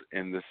world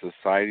and the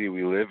society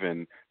we live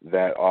in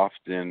that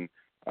often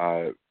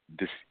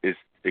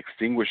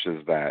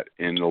extinguishes that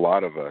in a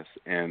lot of us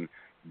and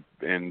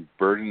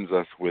burdens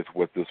us with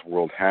what this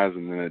world has,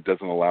 and then it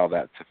doesn't allow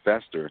that to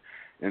fester.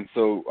 And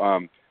so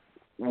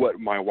what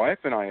my wife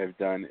and I have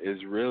done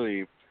is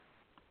really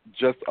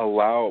just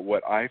allow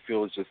what I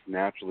feel is just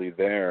naturally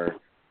there,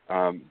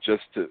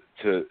 just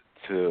to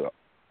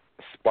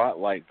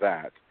spotlight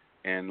that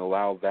and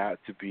allow that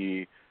to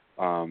be,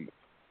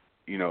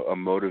 a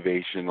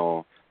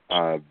motivational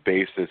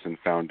basis and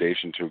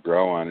foundation to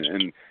grow on.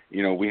 And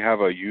we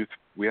have a youth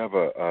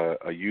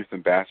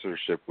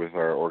ambassadorship with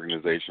our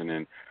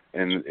organization,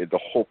 and the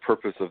whole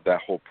purpose of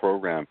that whole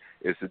program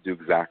is to do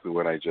exactly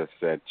what I just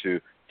said,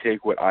 to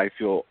take what I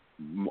feel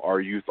our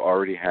youth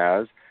already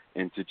has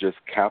and to just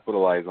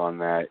capitalize on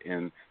that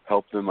and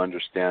help them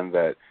understand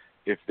that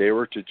if they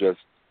were to just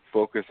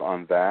focus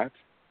on that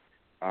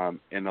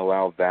and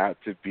allow that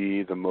to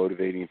be the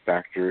motivating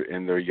factor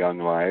in their young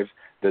lives,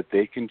 that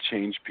they can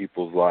change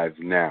people's lives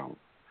now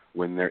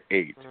when they're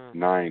 8,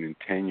 9, and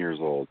 10 years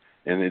old.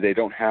 And they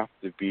don't have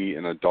to be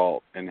an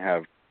adult and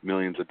have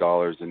millions of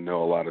dollars and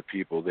know a lot of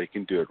people. They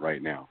can do it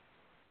right now.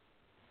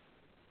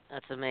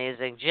 That's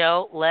amazing,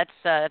 Joe.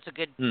 That's a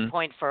good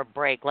point for a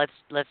break. Let's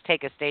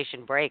take a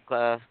station break,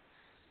 and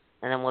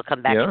then we'll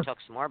come back and talk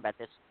some more about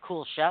this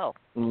cool show.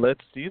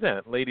 Let's do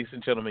that, ladies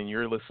and gentlemen.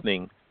 You're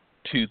listening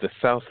to the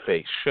South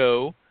Bay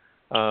Show.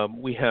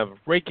 We have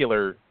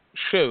regular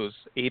shows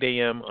 8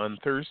 a.m. on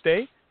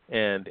Thursday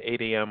and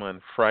 8 a.m.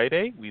 on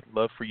Friday. We'd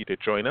love for you to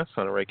join us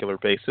on a regular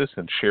basis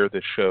and share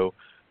this show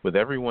with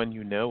everyone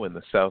you know in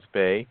the South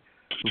Bay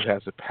who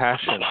has a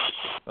passion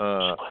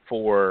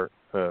for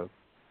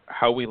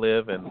how we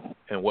live and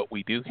what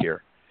we do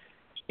here.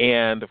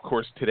 And, of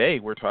course, today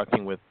we're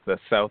talking with the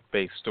South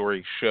Bay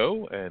Story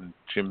Show and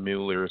Jim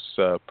Mueller's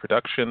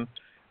production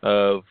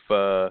of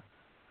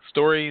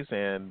stories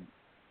and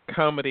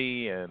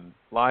comedy and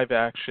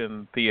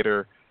live-action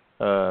theater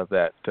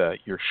that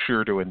you're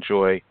sure to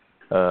enjoy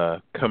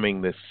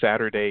coming this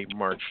Saturday,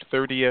 March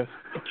 30th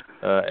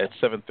at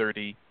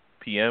 7:30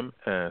 p.m.,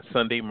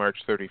 Sunday, March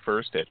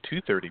 31st at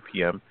 2:30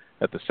 p.m.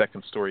 at the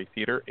Second Story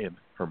Theater in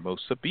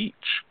Hermosa Beach.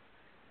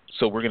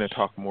 So we're going to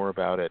talk more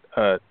about it.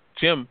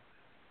 Jim,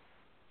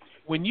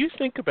 when you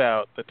think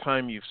about the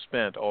time you've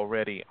spent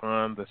already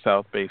on the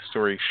South Bay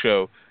Story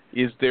Show,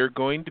 is there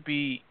going to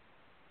be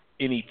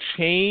any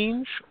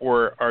change,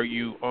 or are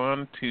you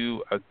on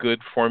to a good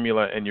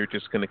formula and you're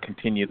just going to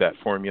continue that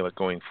formula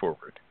going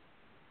forward?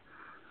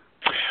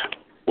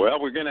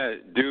 Well, we're going to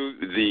do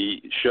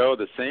the show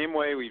the same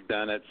way we've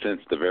done it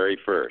since the very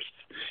first.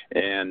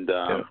 And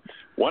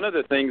one of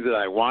the things that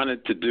I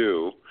wanted to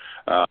do,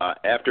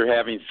 after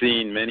having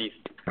seen many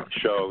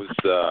shows,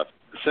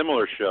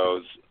 similar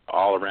shows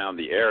all around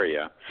the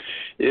area,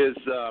 is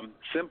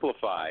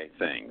simplify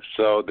things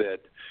so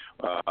that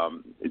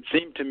it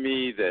seemed to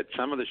me that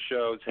some of the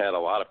shows had a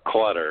lot of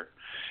clutter.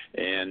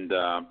 And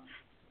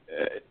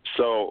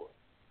so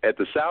at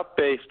the South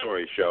Bay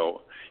Story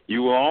Show,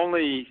 you will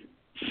only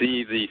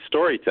see the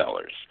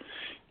storytellers.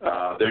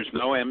 There's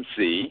no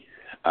MC.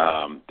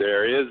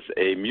 There is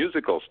a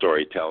musical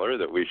storyteller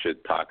that we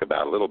should talk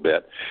about a little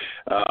bit.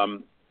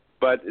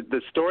 But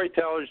the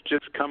storytellers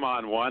just come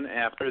on one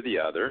after the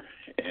other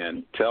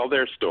and tell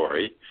their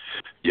story.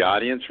 The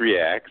audience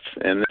reacts,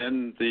 and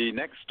then the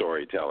next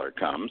storyteller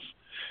comes.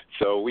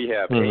 So we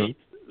have 8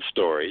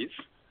 stories,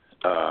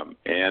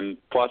 and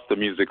plus the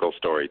musical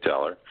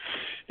storyteller.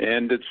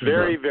 And it's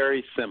very,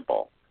 very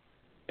simple.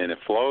 And it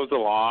flows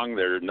along.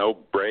 There are no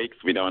breaks.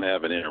 We don't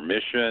have an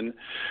intermission.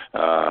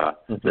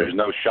 There's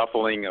no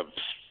shuffling of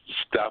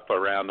stuff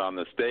around on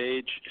the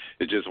stage.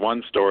 It's just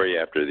one story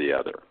after the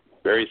other.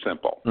 Very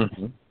simple.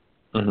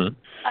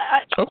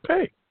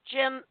 Okay.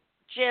 Jim,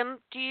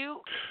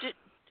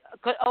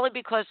 only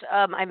because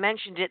I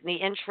mentioned it in the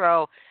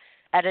intro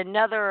at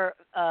another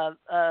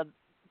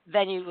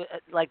venue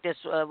like this,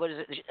 what is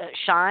it,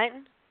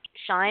 Shine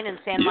in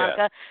Santa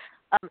Monica.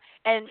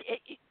 And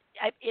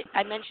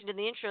I mentioned in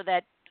the intro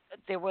that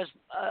there was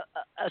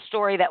a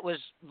story that was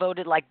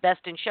voted like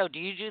best in show. Do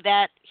you do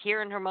that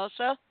here in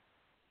Hermosa?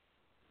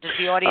 Does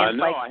the audience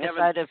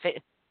decide if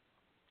it?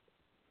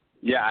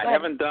 Yeah, I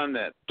haven't done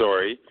that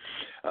story.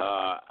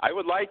 I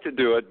would like to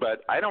do it,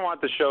 but I don't want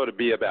the show to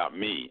be about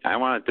me. I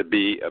want it to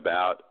be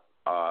about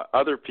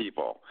other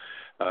people.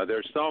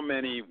 there's so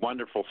many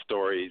wonderful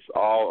stories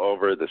all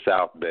over the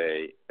South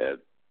Bay.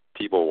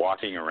 People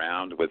walking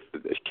around with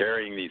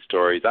carrying these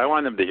stories. I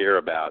want them to hear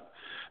about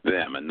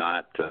them and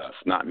not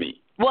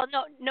me. Well,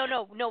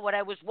 no. What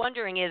I was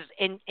wondering is,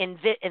 in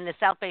the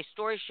South Bay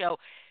Story Show,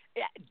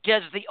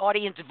 does the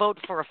audience vote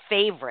for a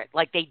favorite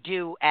like they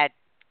do at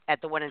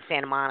the one in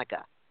Santa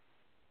Monica?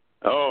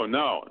 Oh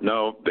no,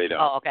 they don't.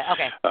 Oh, okay,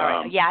 all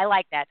right. Yeah, I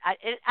like that.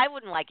 I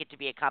wouldn't like it to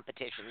be a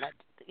competition. That,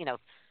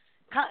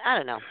 I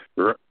don't know.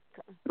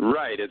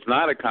 Right, it's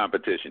not a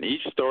competition.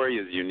 Each story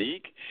is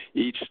unique.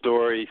 Each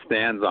story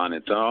stands on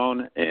its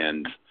own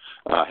and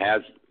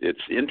has its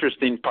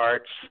interesting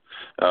parts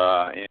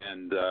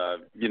and the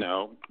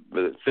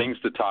things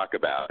to talk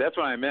about. That's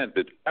what I meant.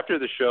 But after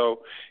the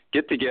show,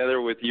 get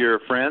together with your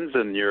friends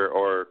and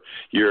your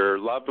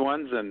loved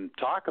ones and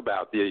talk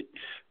about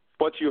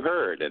what you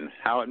heard and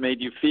how it made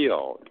you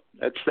feel.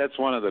 That's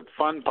one of the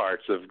fun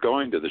parts of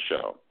going to the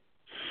show.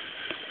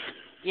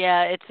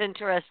 Yeah, it's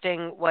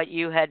interesting what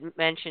you had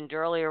mentioned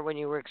earlier when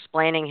you were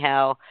explaining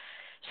how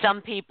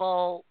some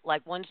people,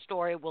 like one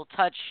story, will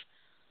touch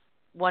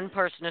one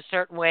person a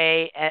certain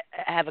way,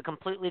 have a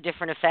completely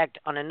different effect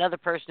on another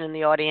person in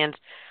the audience.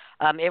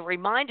 It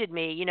reminded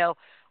me,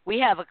 we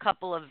have a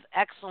couple of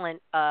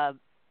excellent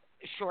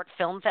short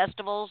film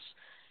festivals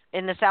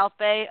in the South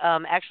Bay.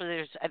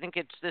 Actually, I think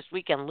it's this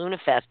weekend,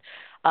 LunaFest.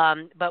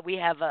 But we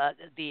have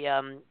the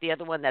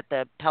other one that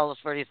the Palos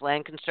Verdes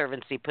Land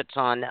Conservancy puts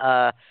on.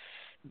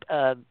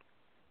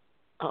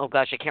 Oh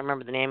gosh, I can't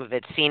remember the name of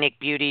it. Scenic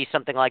Beauty,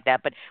 something like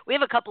that. But we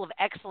have a couple of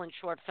excellent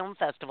short film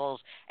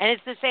festivals, and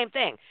it's the same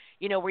thing.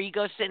 Where you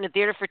go sit in a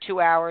theater for 2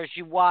 hours,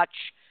 you watch,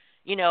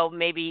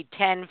 maybe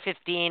 10,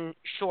 15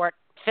 short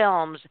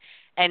films,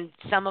 and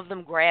some of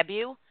them grab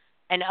you,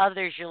 and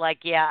others you're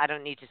like, yeah, I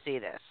don't need to see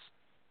this.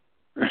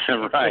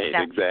 Right,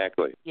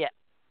 exactly. Yeah.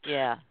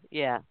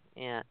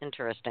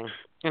 Interesting.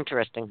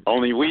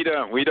 Only we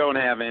don't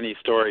have any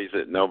stories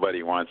that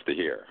nobody wants to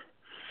hear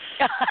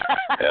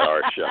at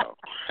our show.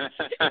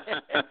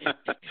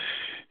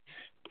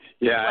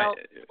 Yeah,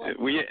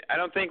 I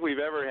don't think we've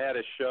ever had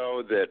a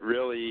show that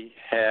really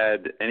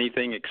had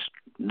anything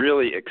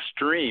really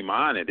extreme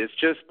on it. It's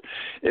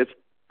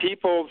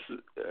people's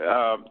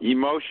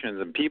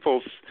emotions and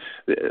people's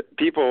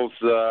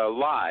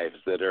lives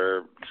that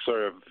are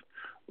sort of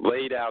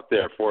laid out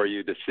there for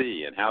you to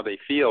see and how they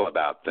feel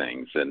about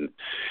things. And,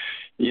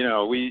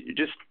 we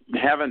just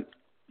haven't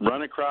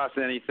run across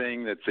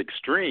anything that's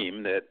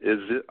extreme that is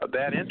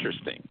that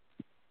interesting.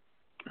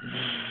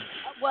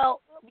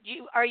 Well,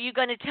 are you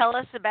going to tell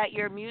us about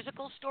your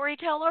musical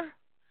storyteller?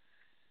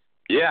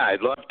 Yeah,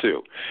 I'd love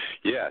to.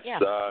 Yes.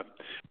 Yeah.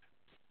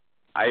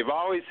 I've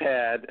always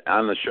had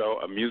on the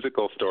show a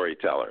musical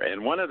storyteller,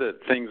 and one of the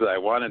things that I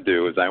want to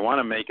do is I want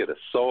to make it a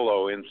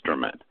solo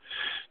instrument.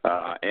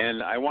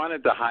 And I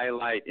wanted to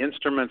highlight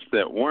instruments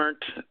that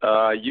weren't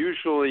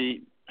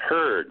usually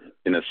heard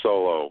in a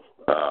solo,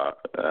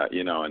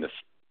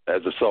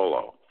 as a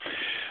solo.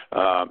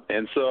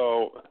 And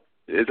so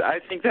I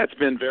think that's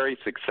been very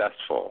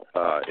successful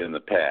in the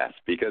past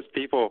because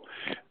people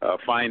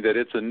find that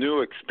it's a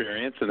new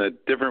experience and a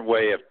different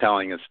way of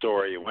telling a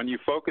story. When you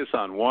focus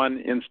on one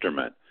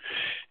instrument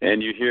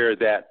and you hear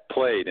that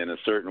played in a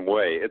certain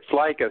way, it's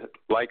like a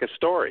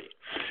story.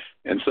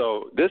 And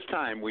so this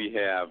time we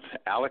have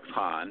Alex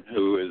Hahn,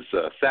 who is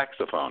a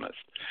saxophonist.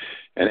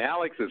 And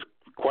Alex is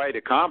quite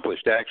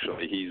accomplished,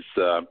 actually. He's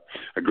a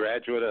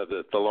graduate of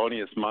the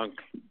Thelonious Monk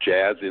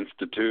Jazz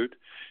Institute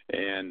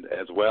and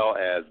as well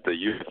as the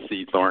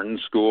UC Thornton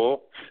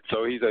School.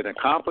 So he's an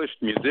accomplished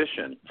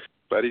musician,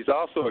 but he's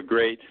also a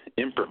great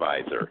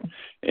improviser.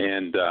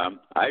 And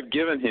I've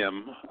given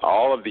him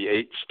all of the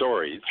 8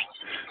 stories,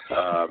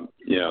 the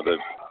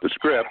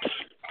scripts,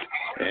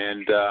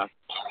 and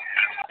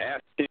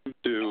asked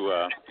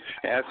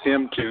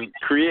him to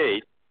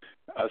create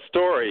a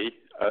story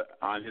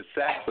on his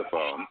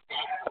saxophone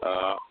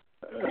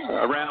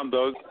around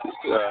those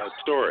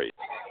stories.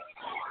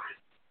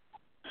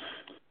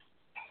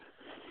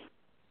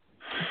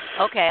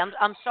 Okay,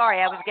 I'm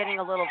sorry. I was getting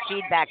a little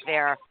feedback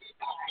there.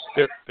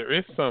 There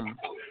is some.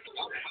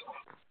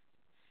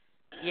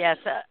 Yes,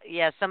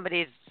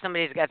 somebody's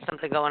got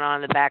something going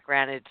on in the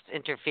background. It's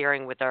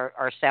interfering with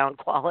our sound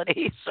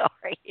quality.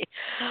 Sorry.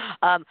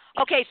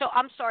 Okay, so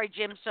I'm sorry,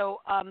 Jim. So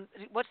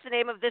what's the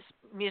name of this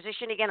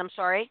musician again? I'm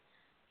sorry.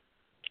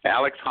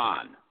 Alex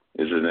Hahn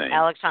is his name.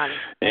 Alex Hahn.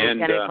 And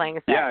he's going to be playing a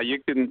sax. Yeah, you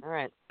can. All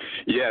right.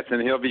 Yes,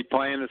 and he'll be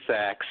playing the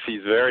sax.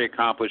 He's a very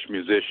accomplished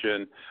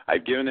musician.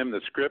 I've given him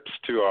the scripts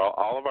to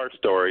all of our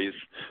stories,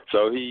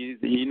 so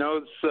he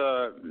knows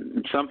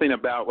something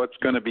about what's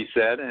going to be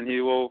said, and he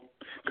will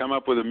come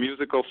up with a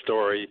musical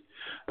story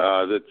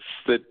that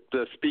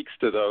speaks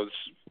to those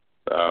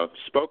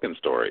spoken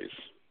stories.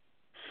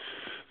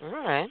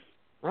 All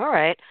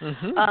right.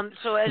 Mm-hmm.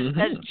 So as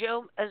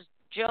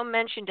Joe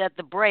mentioned at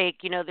the break,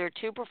 there are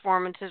 2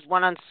 performances,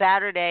 one on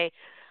Saturday,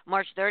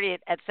 March 30th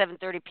at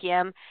 7:30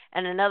 p.m.,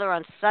 and another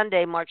on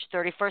Sunday, March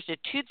 31st at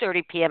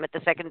 2:30 p.m. at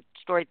the Second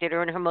Story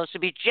Theater in Hermosa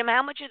Beach. Jim,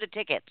 how much are the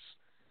tickets?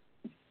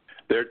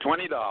 They're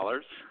 $20,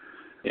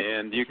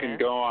 And you can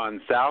go on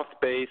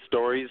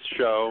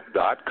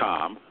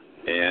southbaystoriesshow.com,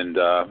 and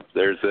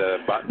there's a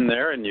button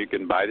there, and you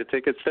can buy the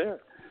tickets there.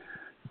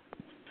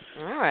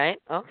 All right.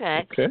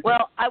 Okay. Okay.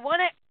 Well, I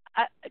wanted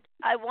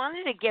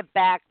to get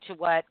back to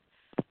what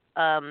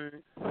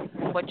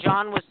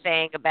John was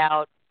saying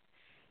about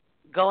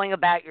going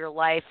about your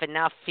life and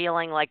not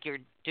feeling like you're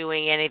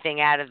doing anything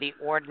out of the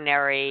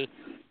ordinary,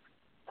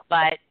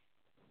 but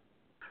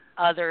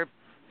other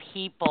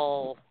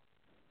people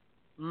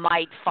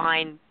might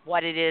find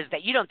what it is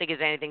that you don't think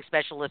is anything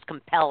special as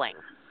compelling.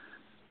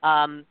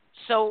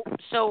 So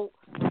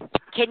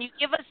can you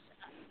give us,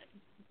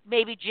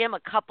 maybe, Jim, a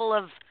couple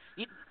of,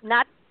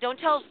 don't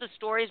tell us the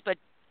stories, but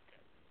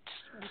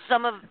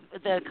some of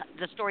the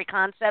story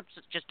concepts,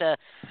 just a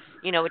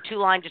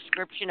 2-line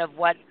description of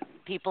what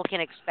people can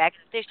expect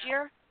this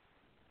year?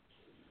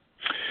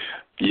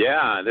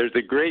 Yeah, there's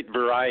a great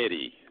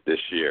variety this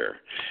year.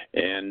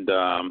 And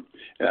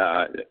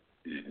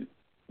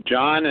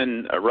John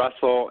and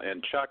Russell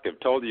and Chuck have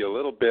told you a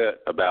little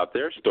bit about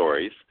their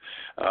stories.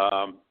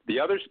 The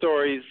other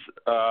stories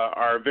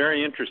are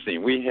very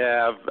interesting. We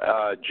have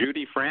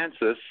Judy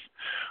Francis,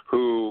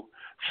 who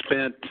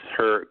spent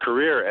her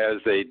career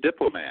as a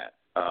diplomat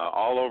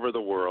all over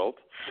the world,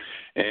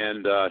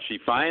 and she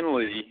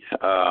finally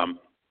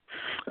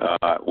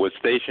was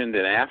stationed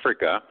in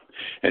Africa,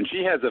 and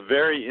she has a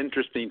very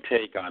interesting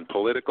take on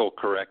political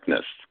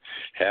correctness,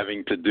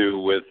 having to do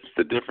with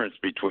the difference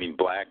between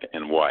black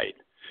and white.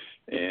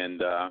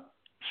 And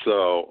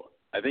so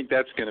I think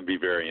that's going to be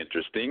very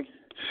interesting.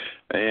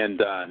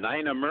 And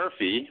Nina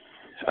Murphy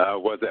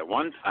was at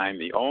one time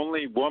the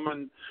only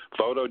woman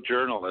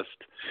photojournalist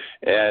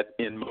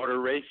in motor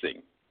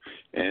racing.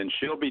 And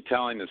she'll be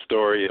telling the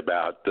story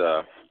about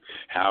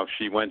how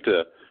she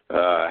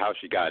how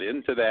she got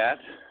into that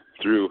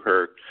through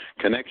her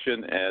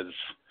connection as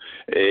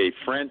a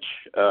French,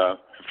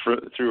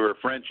 through her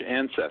French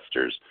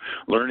ancestors,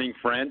 learning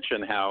French,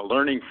 and how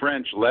learning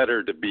French led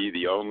her to be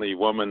the only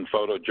woman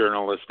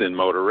photojournalist in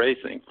motor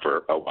racing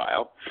for a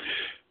while.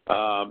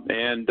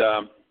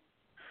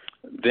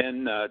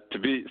 Then to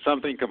be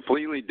something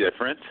completely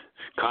different,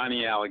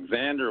 Connie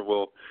Alexander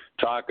will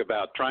talk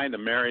about trying to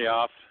marry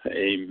off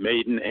a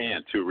maiden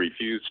aunt who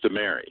refused to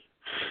marry.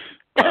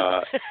 Wait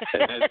a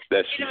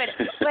minute.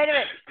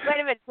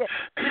 Do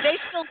they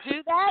still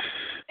do that?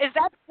 Is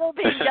that still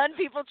being done?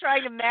 People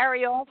trying to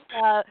marry off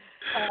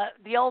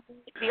the old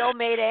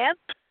maid aunt?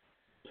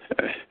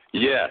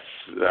 Yes,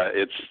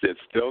 it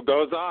still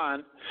goes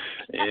on,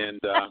 and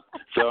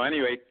so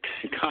anyway,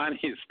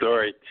 Connie's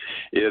story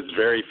is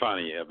very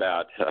funny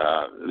about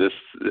this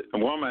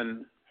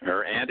woman,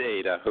 her Aunt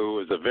Ada, who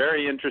is a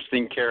very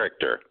interesting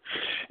character,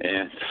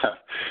 and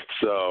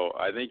so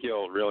I think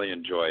you'll really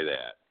enjoy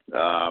that.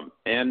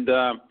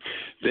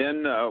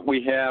 Then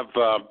we have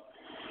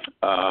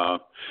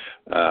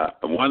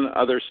one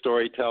other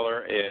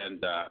storyteller,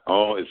 and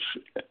it's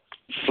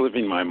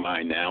slipping my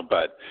mind now,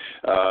 but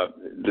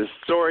the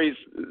stories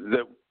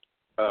that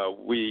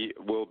we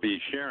will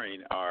be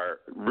sharing are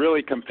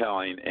really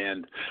compelling,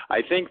 and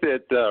I think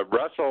that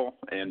Russell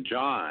and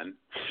John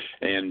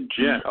and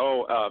Jim,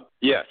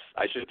 yes,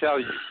 I should tell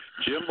you,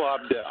 Jim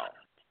Lobdell,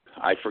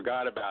 I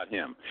forgot about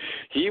him.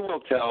 He will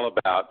tell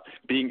about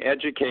being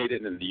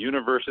educated in the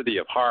University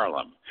of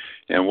Harlem,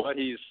 and what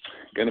he's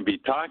going to be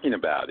talking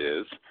about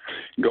is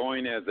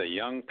going as a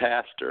young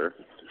pastor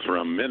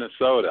from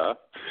Minnesota,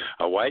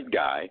 a white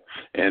guy,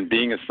 and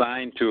being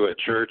assigned to a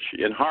church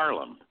in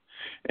Harlem.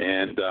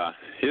 And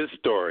his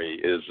story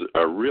is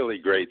a really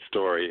great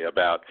story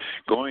about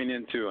going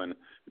into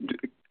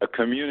a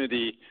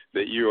community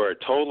that you are a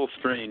total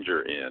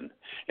stranger in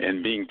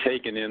and being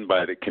taken in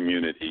by the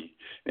community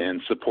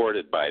and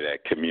supported by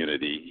that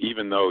community,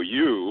 even though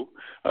you,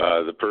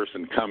 the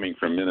person coming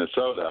from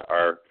Minnesota,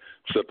 are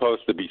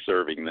supposed to be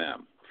serving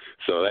them.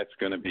 So that's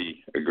going to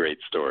be a great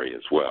story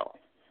as well.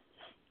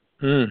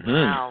 Mm-hmm.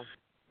 Wow.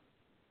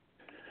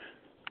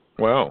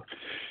 Wow.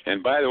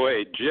 And by the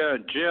way,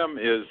 Jim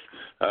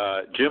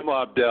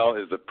Lobdell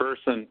is a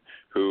person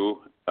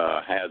who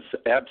has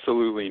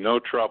absolutely no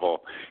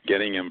trouble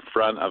getting in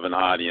front of an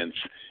audience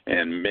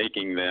and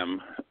making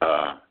them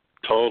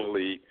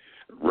totally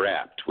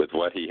rapt with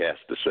what he has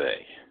to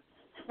say.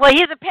 Well,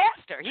 he's a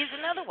pastor. He's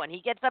another one.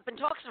 He gets up and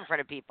talks in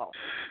front of people.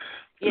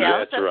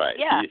 That's right.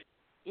 Yeah.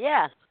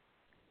 Yeah.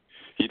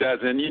 He does.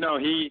 And,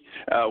 he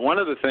one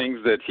of the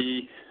things that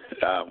he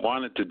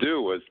wanted to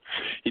do was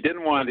he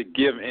didn't want to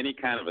give any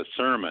kind of a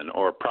sermon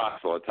or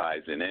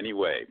proselytize in any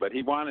way, but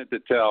he wanted to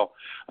tell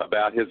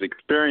about his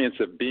experience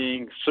of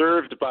being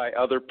served by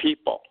other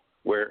people,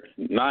 where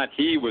not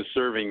he was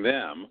serving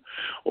them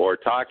or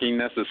talking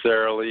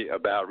necessarily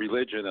about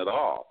religion at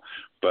all,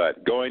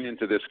 but going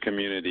into this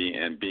community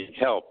and being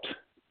helped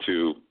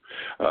to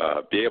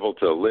be able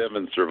to live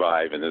and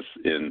survive in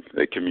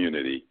a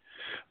community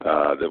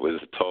that was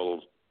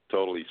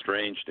totally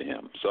strange to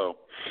him. So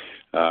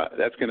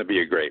that's going to be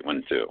a great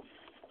one too.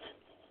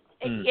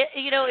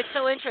 It's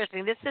so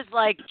interesting. This is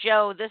like,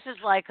 Joe. This is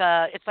like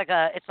it's like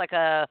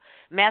a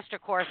master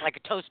course, like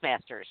a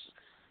Toastmasters.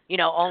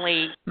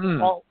 only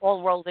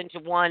all rolled into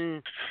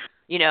one,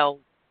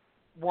 instead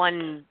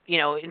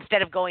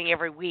of going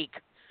every week,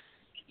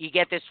 you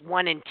get this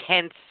one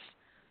intense,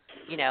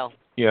 we'll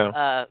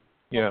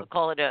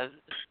call it a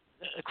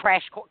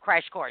crash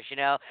course.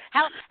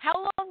 How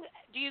long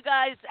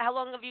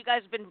have you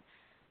guys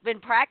been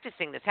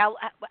practicing this?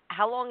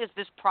 How long is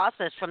this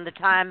process from the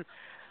time,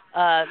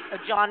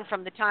 John,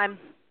 from the time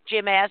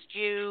Jim asked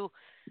you,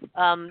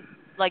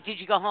 did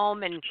you go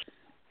home and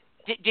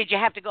did you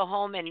have to go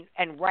home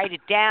and write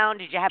it down?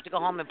 Did you have to go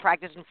home and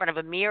practice in front of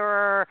a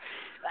mirror?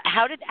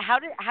 How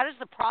does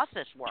the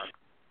process work?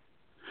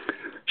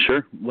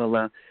 Sure.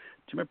 Well,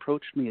 Jim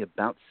approached me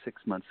about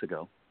 6 months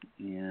ago,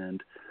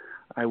 and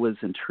I was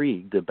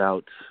intrigued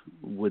about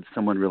would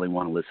someone really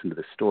want to listen to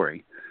this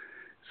story.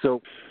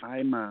 So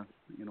I'm, I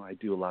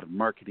do a lot of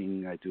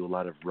marketing, I do a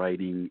lot of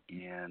writing,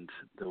 and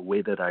the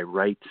way that I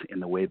write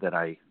and the way that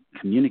I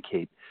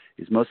communicate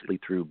is mostly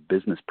through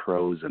business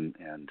prose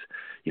and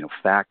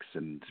facts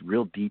and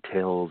real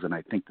details, and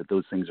I think that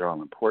those things are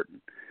all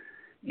important.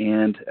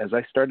 And as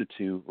I started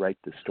to write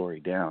the story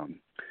down,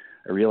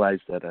 I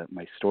realized that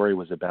my story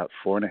was about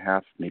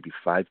 4.5, maybe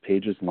 5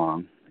 pages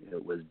long.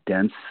 It was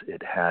dense.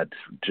 It had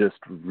just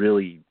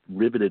really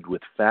riveted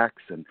with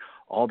facts and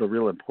all the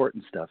real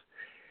important stuff.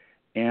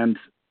 And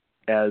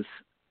as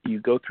you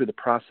go through the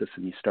process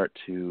and you start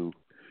to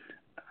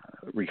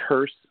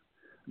rehearse,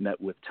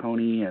 met with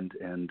Tony and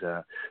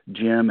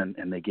Jim,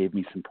 and they gave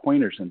me some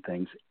pointers and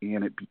things,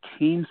 and it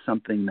became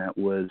something that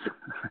was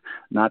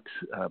not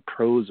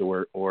prose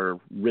or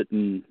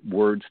written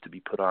words to be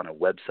put on a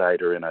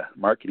website or in a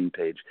marketing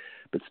page,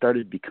 but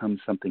started to become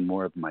something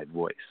more of my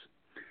voice.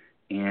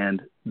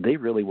 And they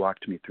really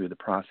walked me through the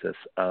process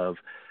of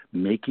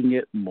making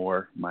it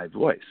more my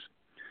voice.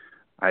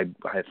 I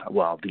thought,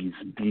 well, these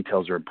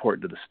details are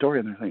important to the story.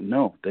 And they're like,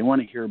 no, they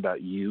want to hear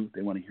about you.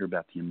 They want to hear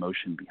about the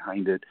emotion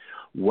behind it.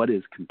 What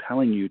is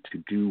compelling you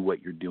to do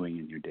what you're doing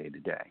in your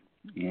day-to-day?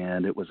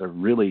 And it was a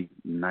really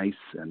nice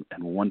and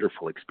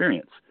wonderful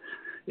experience.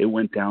 It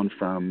went down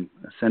from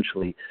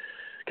essentially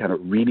kind of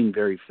reading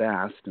very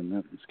fast, and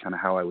that's kind of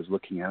how I was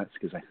looking at it,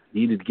 because I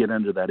needed to get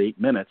under that 8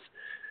 minutes.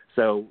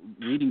 So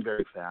reading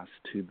very fast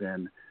to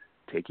then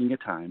taking your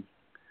time,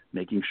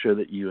 making sure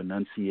that you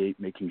enunciate,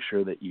 making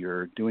sure that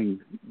you're doing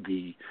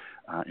the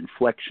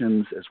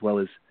inflections, as well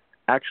as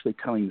actually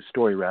telling the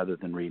story rather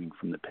than reading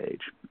from the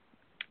page.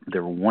 They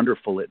were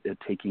wonderful at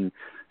taking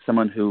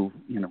someone who,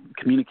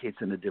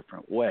 communicates in a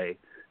different way,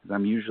 because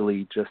I'm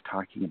usually just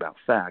talking about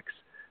facts,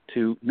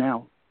 to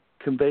now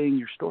conveying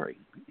your story.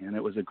 And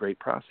it was a great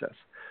process.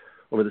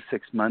 Over the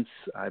 6 months,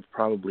 I've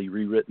probably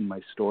rewritten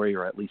my story,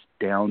 or at least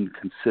down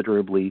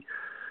considerably.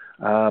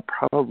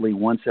 Probably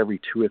once every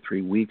 2 or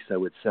 3 weeks, I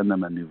would send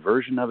them a new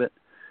version of it.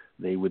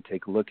 They would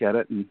take a look at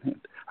it, and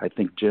I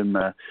think Jim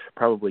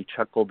probably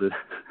chuckled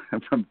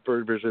from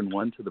version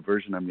 1 to the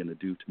version I'm going to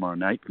do tomorrow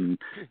night and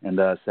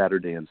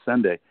Saturday and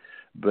Sunday.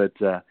 But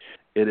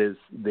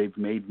they've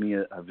made me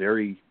a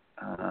very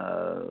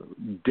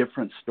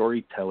different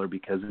storyteller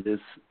because it is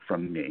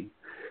from me.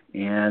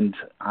 And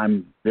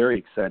I'm very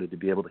excited to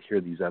be able to hear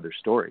these other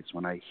stories.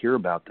 When I hear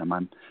about them,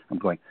 I'm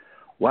going,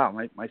 wow,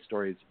 my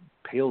story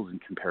pales in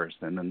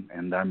comparison,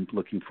 and I'm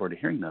looking forward to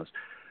hearing those.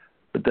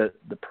 But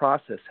the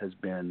process has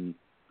been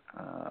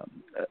a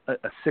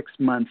 6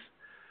 months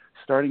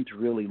starting to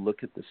really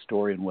look at the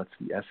story and what's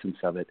the essence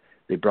of it.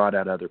 They brought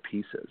out other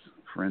pieces.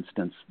 For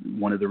instance,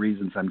 one of the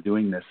reasons I'm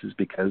doing this is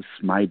because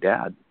my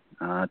dad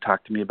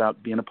talked to me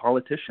about being a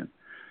politician.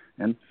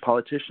 And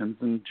politicians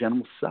in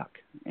general suck,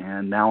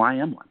 and now I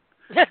am one.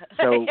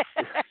 So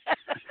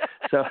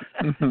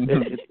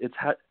it's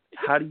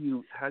how do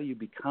you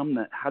become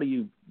that? How do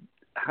you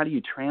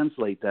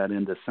translate that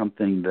into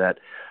something that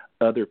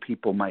other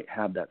people might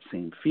have that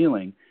same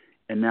feeling,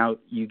 and now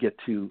you get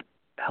to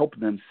help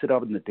them sit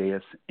out on the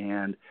dais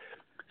and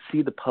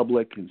see the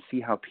public and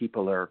see how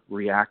people are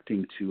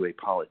reacting to a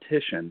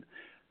politician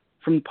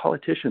from the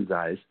politician's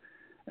eyes.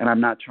 And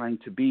I'm not trying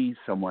to be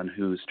someone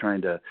who's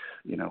trying to,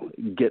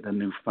 get a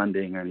new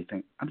funding or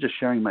anything. I'm just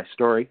sharing my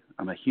story.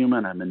 I'm a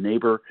human. I'm a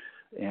neighbor,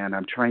 and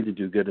I'm trying to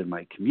do good in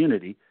my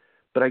community.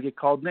 But I get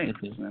called names,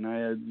 and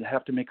I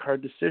have to make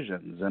hard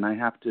decisions, and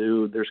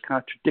there's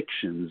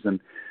contradictions, and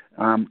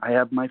I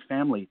have my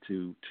family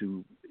to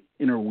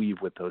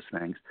interweave with those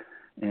things.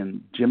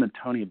 And Jim and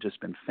Tony have just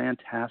been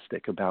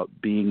fantastic about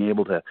being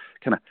able to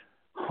kind of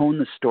hone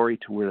the story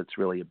to where it's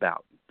really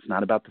about. It's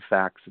not about the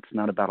facts. It's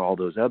not about all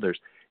those others.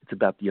 It's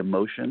about the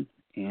emotion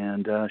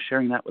and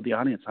sharing that with the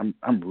audience.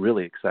 I'm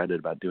really excited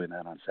about doing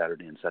that on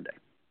Saturday and Sunday.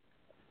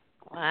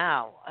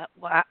 Wow!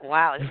 Wow!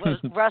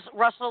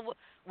 Russell,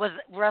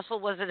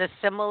 was it a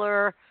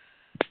similar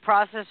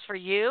process for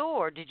you,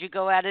 or did you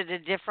go at it a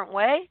different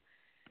way?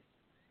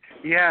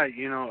 Yeah,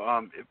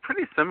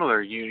 pretty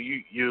similar.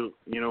 You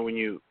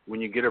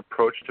when you get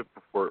approached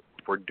for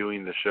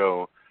doing the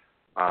show,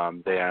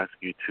 they ask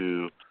you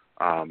to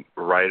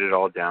write it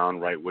all down,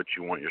 write what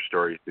you want your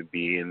stories to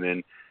be, and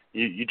then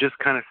you just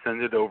kind of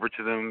send it over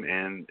to them,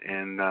 and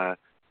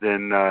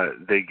then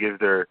they give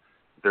their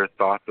their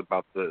thoughts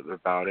about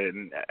it.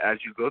 And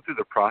as you go through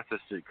the process,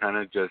 it kind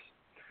of just,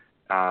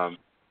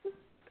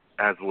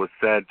 as was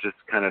said,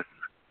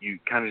 you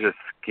kind of just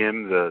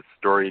skim the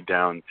story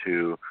down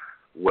to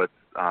what's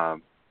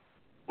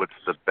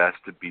the best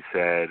to be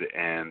said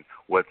and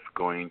what's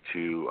going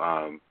to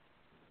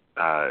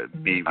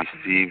be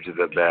received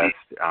the best,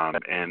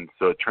 and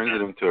so it turns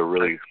it into a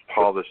really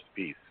polished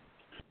piece.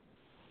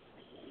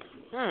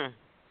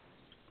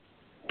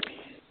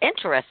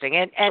 Interesting.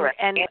 And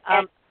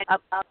I'm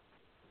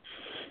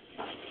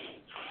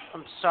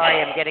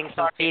sorry, I'm getting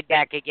some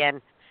feedback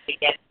again.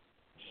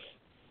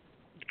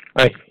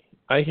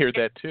 I hear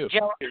that too.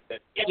 Joe,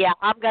 yeah,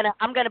 I'm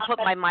gonna put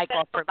my mic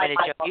off for a minute,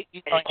 Joe.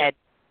 You go ahead.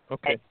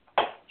 Okay,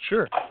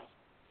 sure.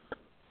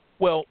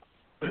 Well,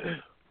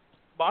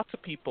 lots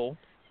of people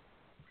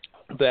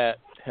that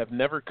have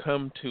never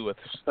come to a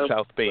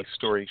South Bay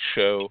Story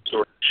Show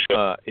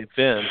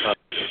event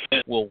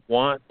will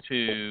want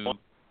to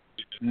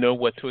know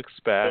what to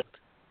expect.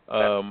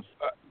 Can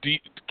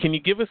you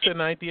give us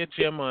an idea,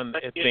 Jim, on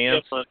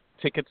advance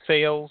ticket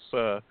sales?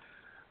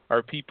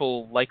 Are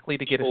people likely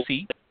to get a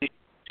seat?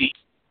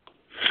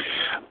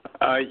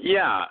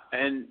 Yeah,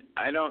 and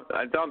I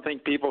don't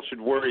think people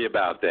should worry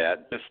about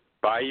that. Just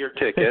buy your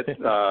ticket.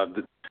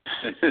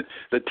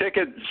 The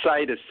ticket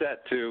site is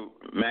set to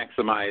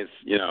maximize,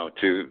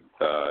 to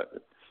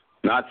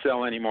not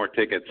sell any more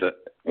tickets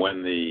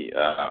when we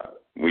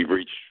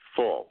reach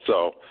full.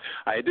 So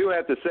I do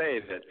have to say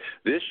that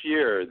this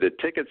year the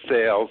ticket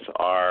sales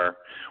are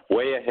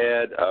way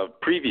ahead of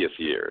previous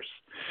years,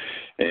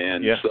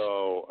 and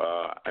so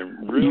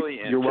I'm really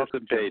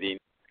anticipating.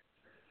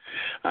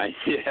 Thank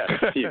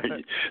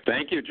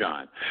you,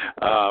 John.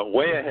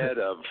 Way ahead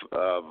of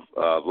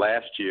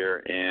last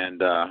year,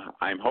 and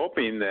I'm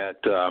hoping that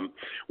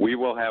we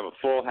will have a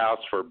full house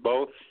for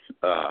both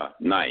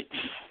nights,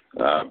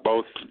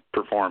 both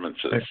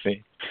performances. I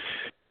see.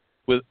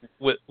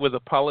 With a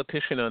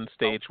politician on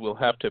stage, we'll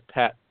have to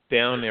pat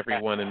down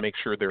everyone and make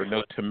sure there are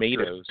no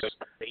tomatoes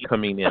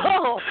coming in.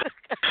 Oh.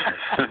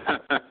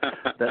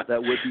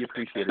 that would be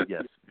appreciated,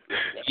 yes.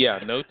 Yeah,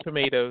 no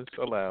tomatoes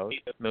allowed.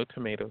 No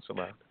tomatoes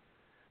allowed.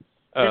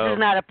 This is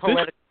not a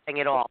political thing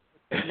at all.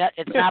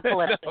 It's not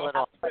political at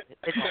all.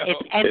 It's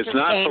entertainment. It's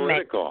not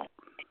political.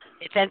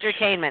 It's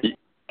entertainment.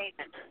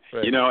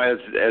 Right.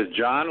 As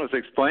John was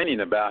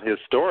explaining about his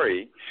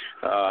story,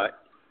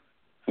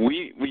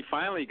 we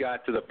finally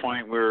got to the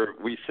point where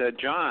we said,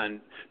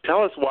 John,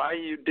 tell us why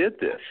you did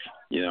this.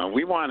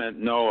 We want to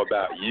know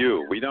about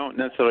you. We don't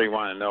necessarily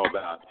want to know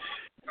about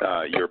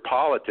your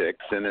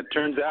politics. And it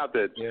turns out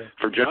that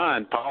for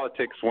John,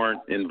 politics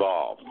weren't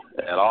involved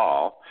at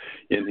all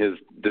in his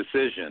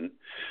decision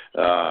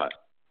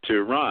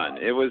to run.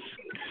 It was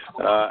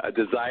a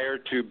desire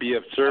to be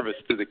of service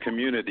to the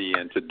community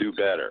and to do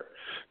better.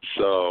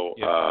 So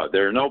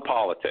there are no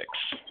politics.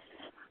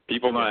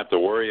 People don't have to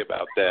worry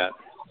about that.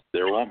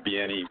 There won't be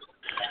any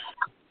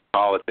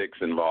politics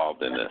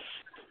involved in this.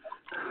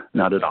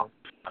 Not at all.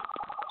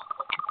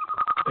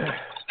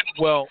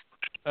 Well,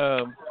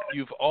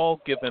 you've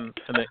all given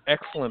an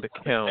excellent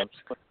account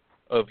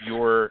of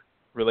your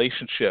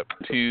relationship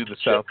to the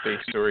South Bay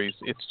Stories.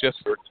 It's just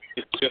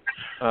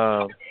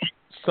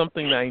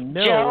something I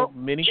know Joe?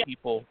 Many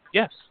people.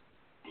 Yes.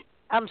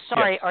 I'm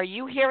sorry. Yes. Are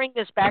you hearing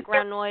this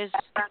background noise?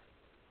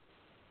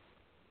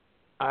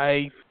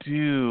 I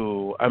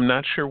do. I'm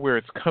not sure where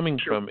it's coming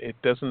from. It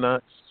does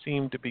not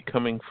seem to be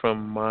coming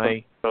from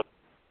my side.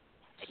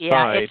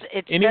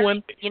 It's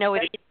anyone?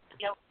 Very,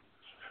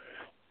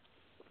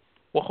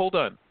 Well, hold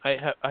on. I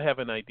have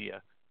an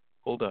idea.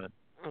 Hold on.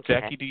 Okay.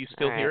 Jackie, do you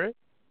still hear it?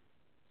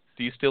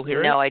 Do you still hear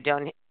it? No, I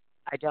don't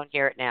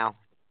hear it now.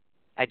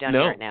 I don't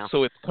hear it now.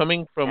 So it's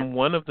coming from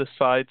one of the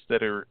sides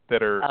that are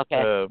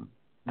okay.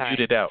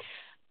 Muted out.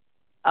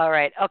 All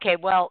right. Okay.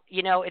 Well,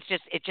 it's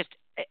just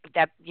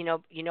that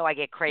I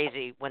get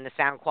crazy when the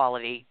sound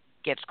quality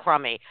gets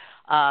crummy.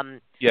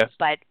 Yes.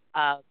 But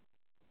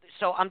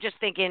so I'm just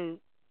thinking,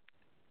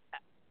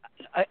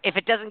 if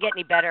it doesn't get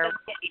any better,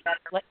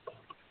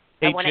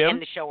 I want to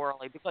end the show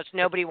early because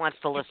nobody wants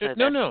to listen to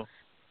this.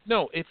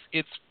 No.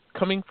 It's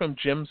coming from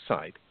Jim's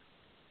side.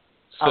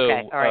 So,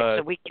 okay. All right.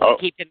 So we can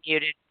keep it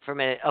muted for a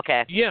minute.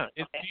 Okay. Yeah.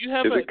 Is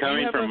it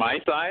coming from my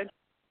side?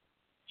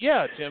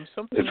 Yeah, Jim.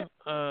 Something.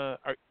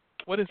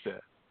 What is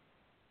that?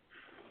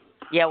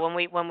 Yeah. When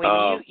we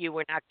mute you,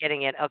 we're not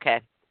getting it.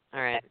 Okay.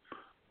 All right.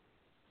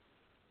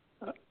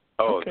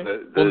 Okay.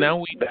 The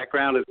now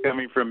background is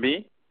coming from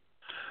me?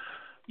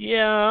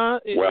 Yeah.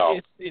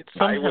 It's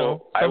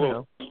somehow.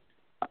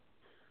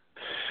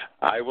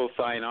 I will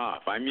sign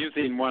off. I'm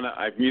using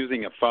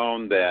a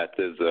phone that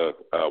is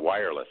a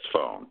wireless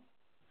phone.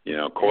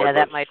 Cordless.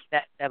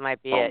 Yeah, that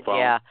might be it. Phone.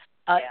 Yeah.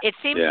 It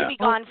seems to be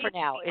gone for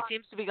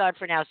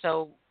now.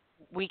 So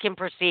we can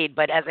proceed.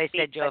 But as I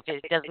said, Joe,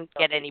 if it doesn't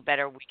get any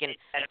better, we can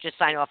just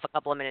sign off a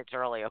couple of minutes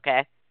early.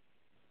 Okay.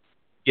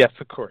 Yes,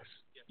 of course.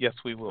 Yes,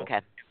 we will.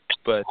 Okay.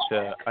 But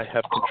I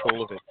have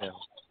control of it now.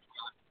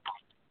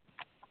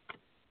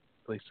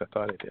 At least I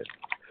thought I did.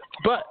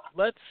 But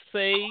let's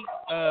say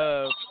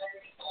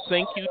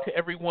thank you to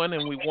everyone,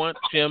 and we want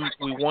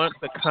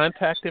the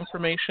contact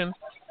information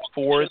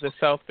for the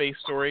South Bay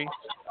Stories,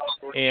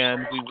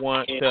 and we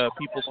want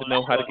people to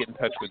know how to get in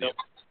touch with you.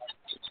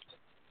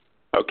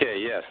 Okay,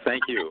 yes,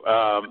 thank you.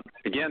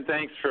 Again,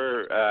 thanks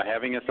for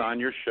having us on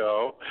your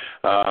show.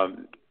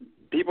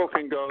 People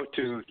can go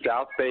to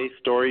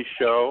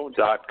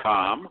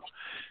southbaystoryshow.com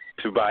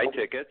to buy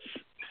tickets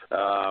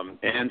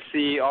and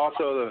see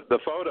also the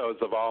photos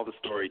of all the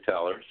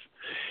storytellers.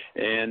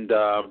 And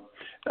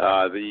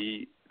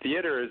the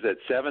theater is at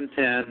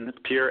 710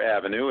 Pier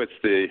Avenue. It's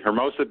the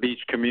Hermosa Beach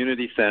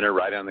Community Center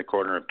right on the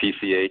corner of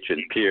PCH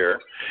and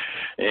Pier.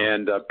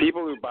 And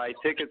people who buy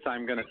tickets,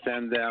 I'm going to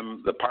send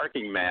them the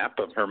parking map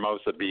of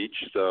Hermosa Beach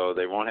so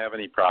they won't have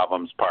any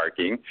problems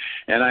parking.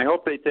 And I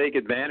hope they take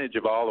advantage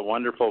of all the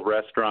wonderful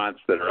restaurants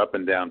that are up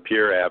and down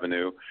Pier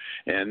Avenue.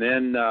 And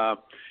then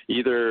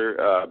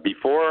either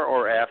before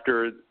or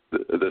after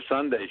the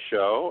Sunday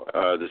show,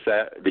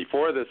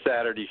 before the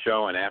Saturday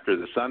show and after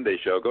the Sunday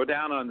show, go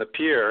down on the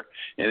pier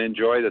and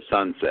enjoy the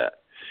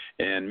sunset,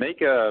 and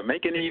make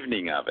an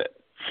evening of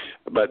it.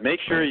 But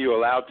make sure you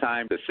allow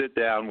time to sit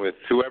down with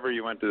whoever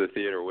you went to the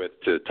theater with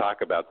to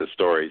talk about the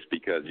stories,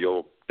 because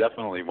you'll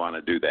definitely want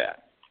to do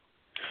that.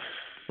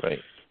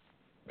 Right.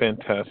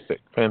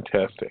 Fantastic.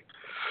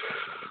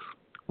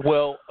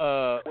 Well,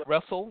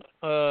 Russell,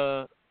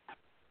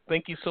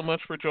 thank you so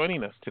much for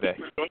joining us today.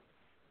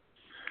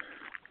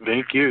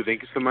 Thank you.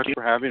 Thank you so much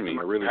for having me.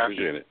 I really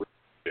appreciate it.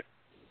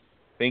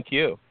 Thank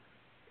you.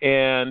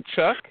 And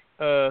Chuck,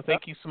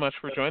 thank you so much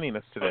for joining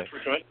us today.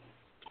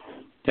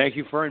 Thank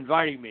you for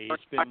inviting me.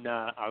 It's been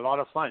a lot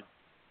of fun.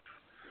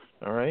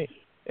 All right.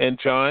 And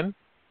John,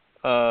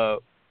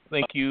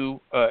 thank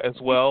you as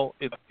well.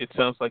 It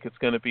sounds like it's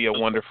going to be a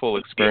wonderful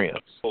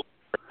experience.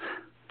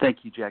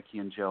 Thank you, Jackie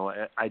and Joe.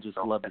 I just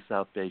love the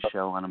South Bay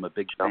show, and I'm a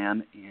big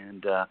fan,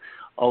 and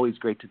always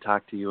great to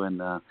talk to you.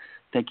 And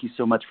thank you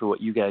so much for what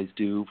you guys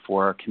do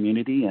for our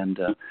community. And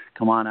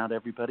come on out,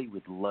 everybody.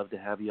 We'd love to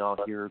have you all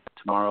here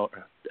tomorrow,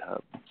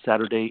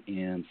 Saturday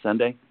and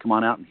Sunday. Come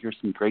on out and hear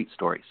some great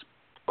stories.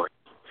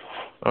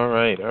 All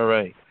right.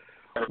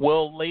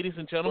 Well, ladies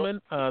and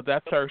gentlemen,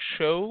 that's our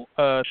show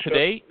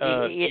today.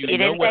 You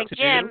didn't thank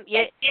Jim.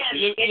 You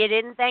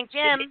didn't thank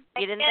Jim.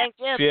 You didn't thank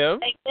Jim. Jim?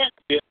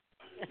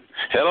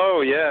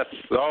 Hello, yes.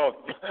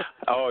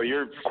 Oh,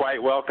 you're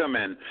quite welcome.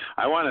 And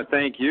I want to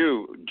thank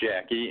you,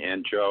 Jackie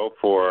and Joe,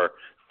 for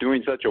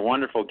doing such a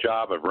wonderful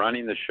job of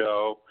running the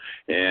show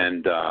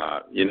and,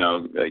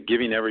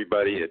 giving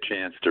everybody a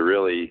chance to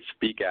really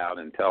speak out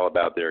and tell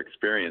about their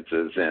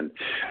experiences. And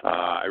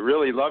I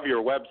really love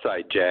your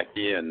website,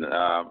 Jackie, and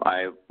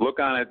I look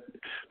on it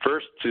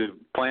first to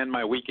plan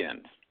my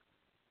weekend.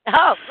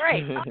 Oh,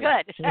 great.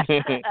 Good.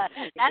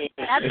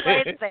 That's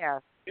why it's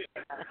there.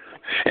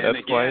 And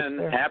again,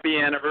 happy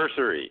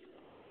anniversary.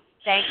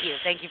 Thank you.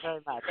 Thank you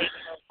very much.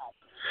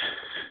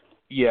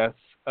 Yes.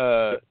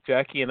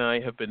 Jackie and I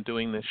have been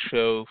doing this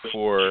show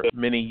for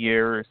many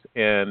years,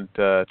 and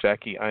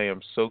Jackie, I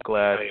am so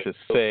glad to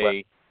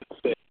say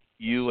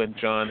you and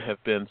John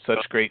have been such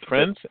great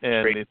friends,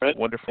 and it's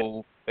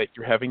wonderful that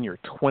you're having your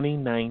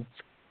 29th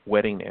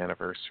wedding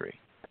anniversary.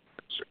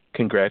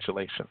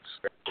 Congratulations.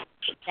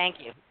 Thank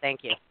you.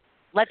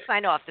 Let's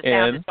sign off. The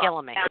sound is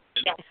killing me.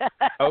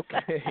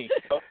 Okay.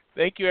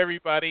 Thank you,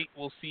 everybody.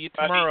 We'll see you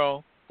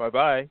tomorrow.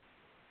 Bye-bye.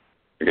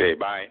 Okay,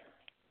 bye.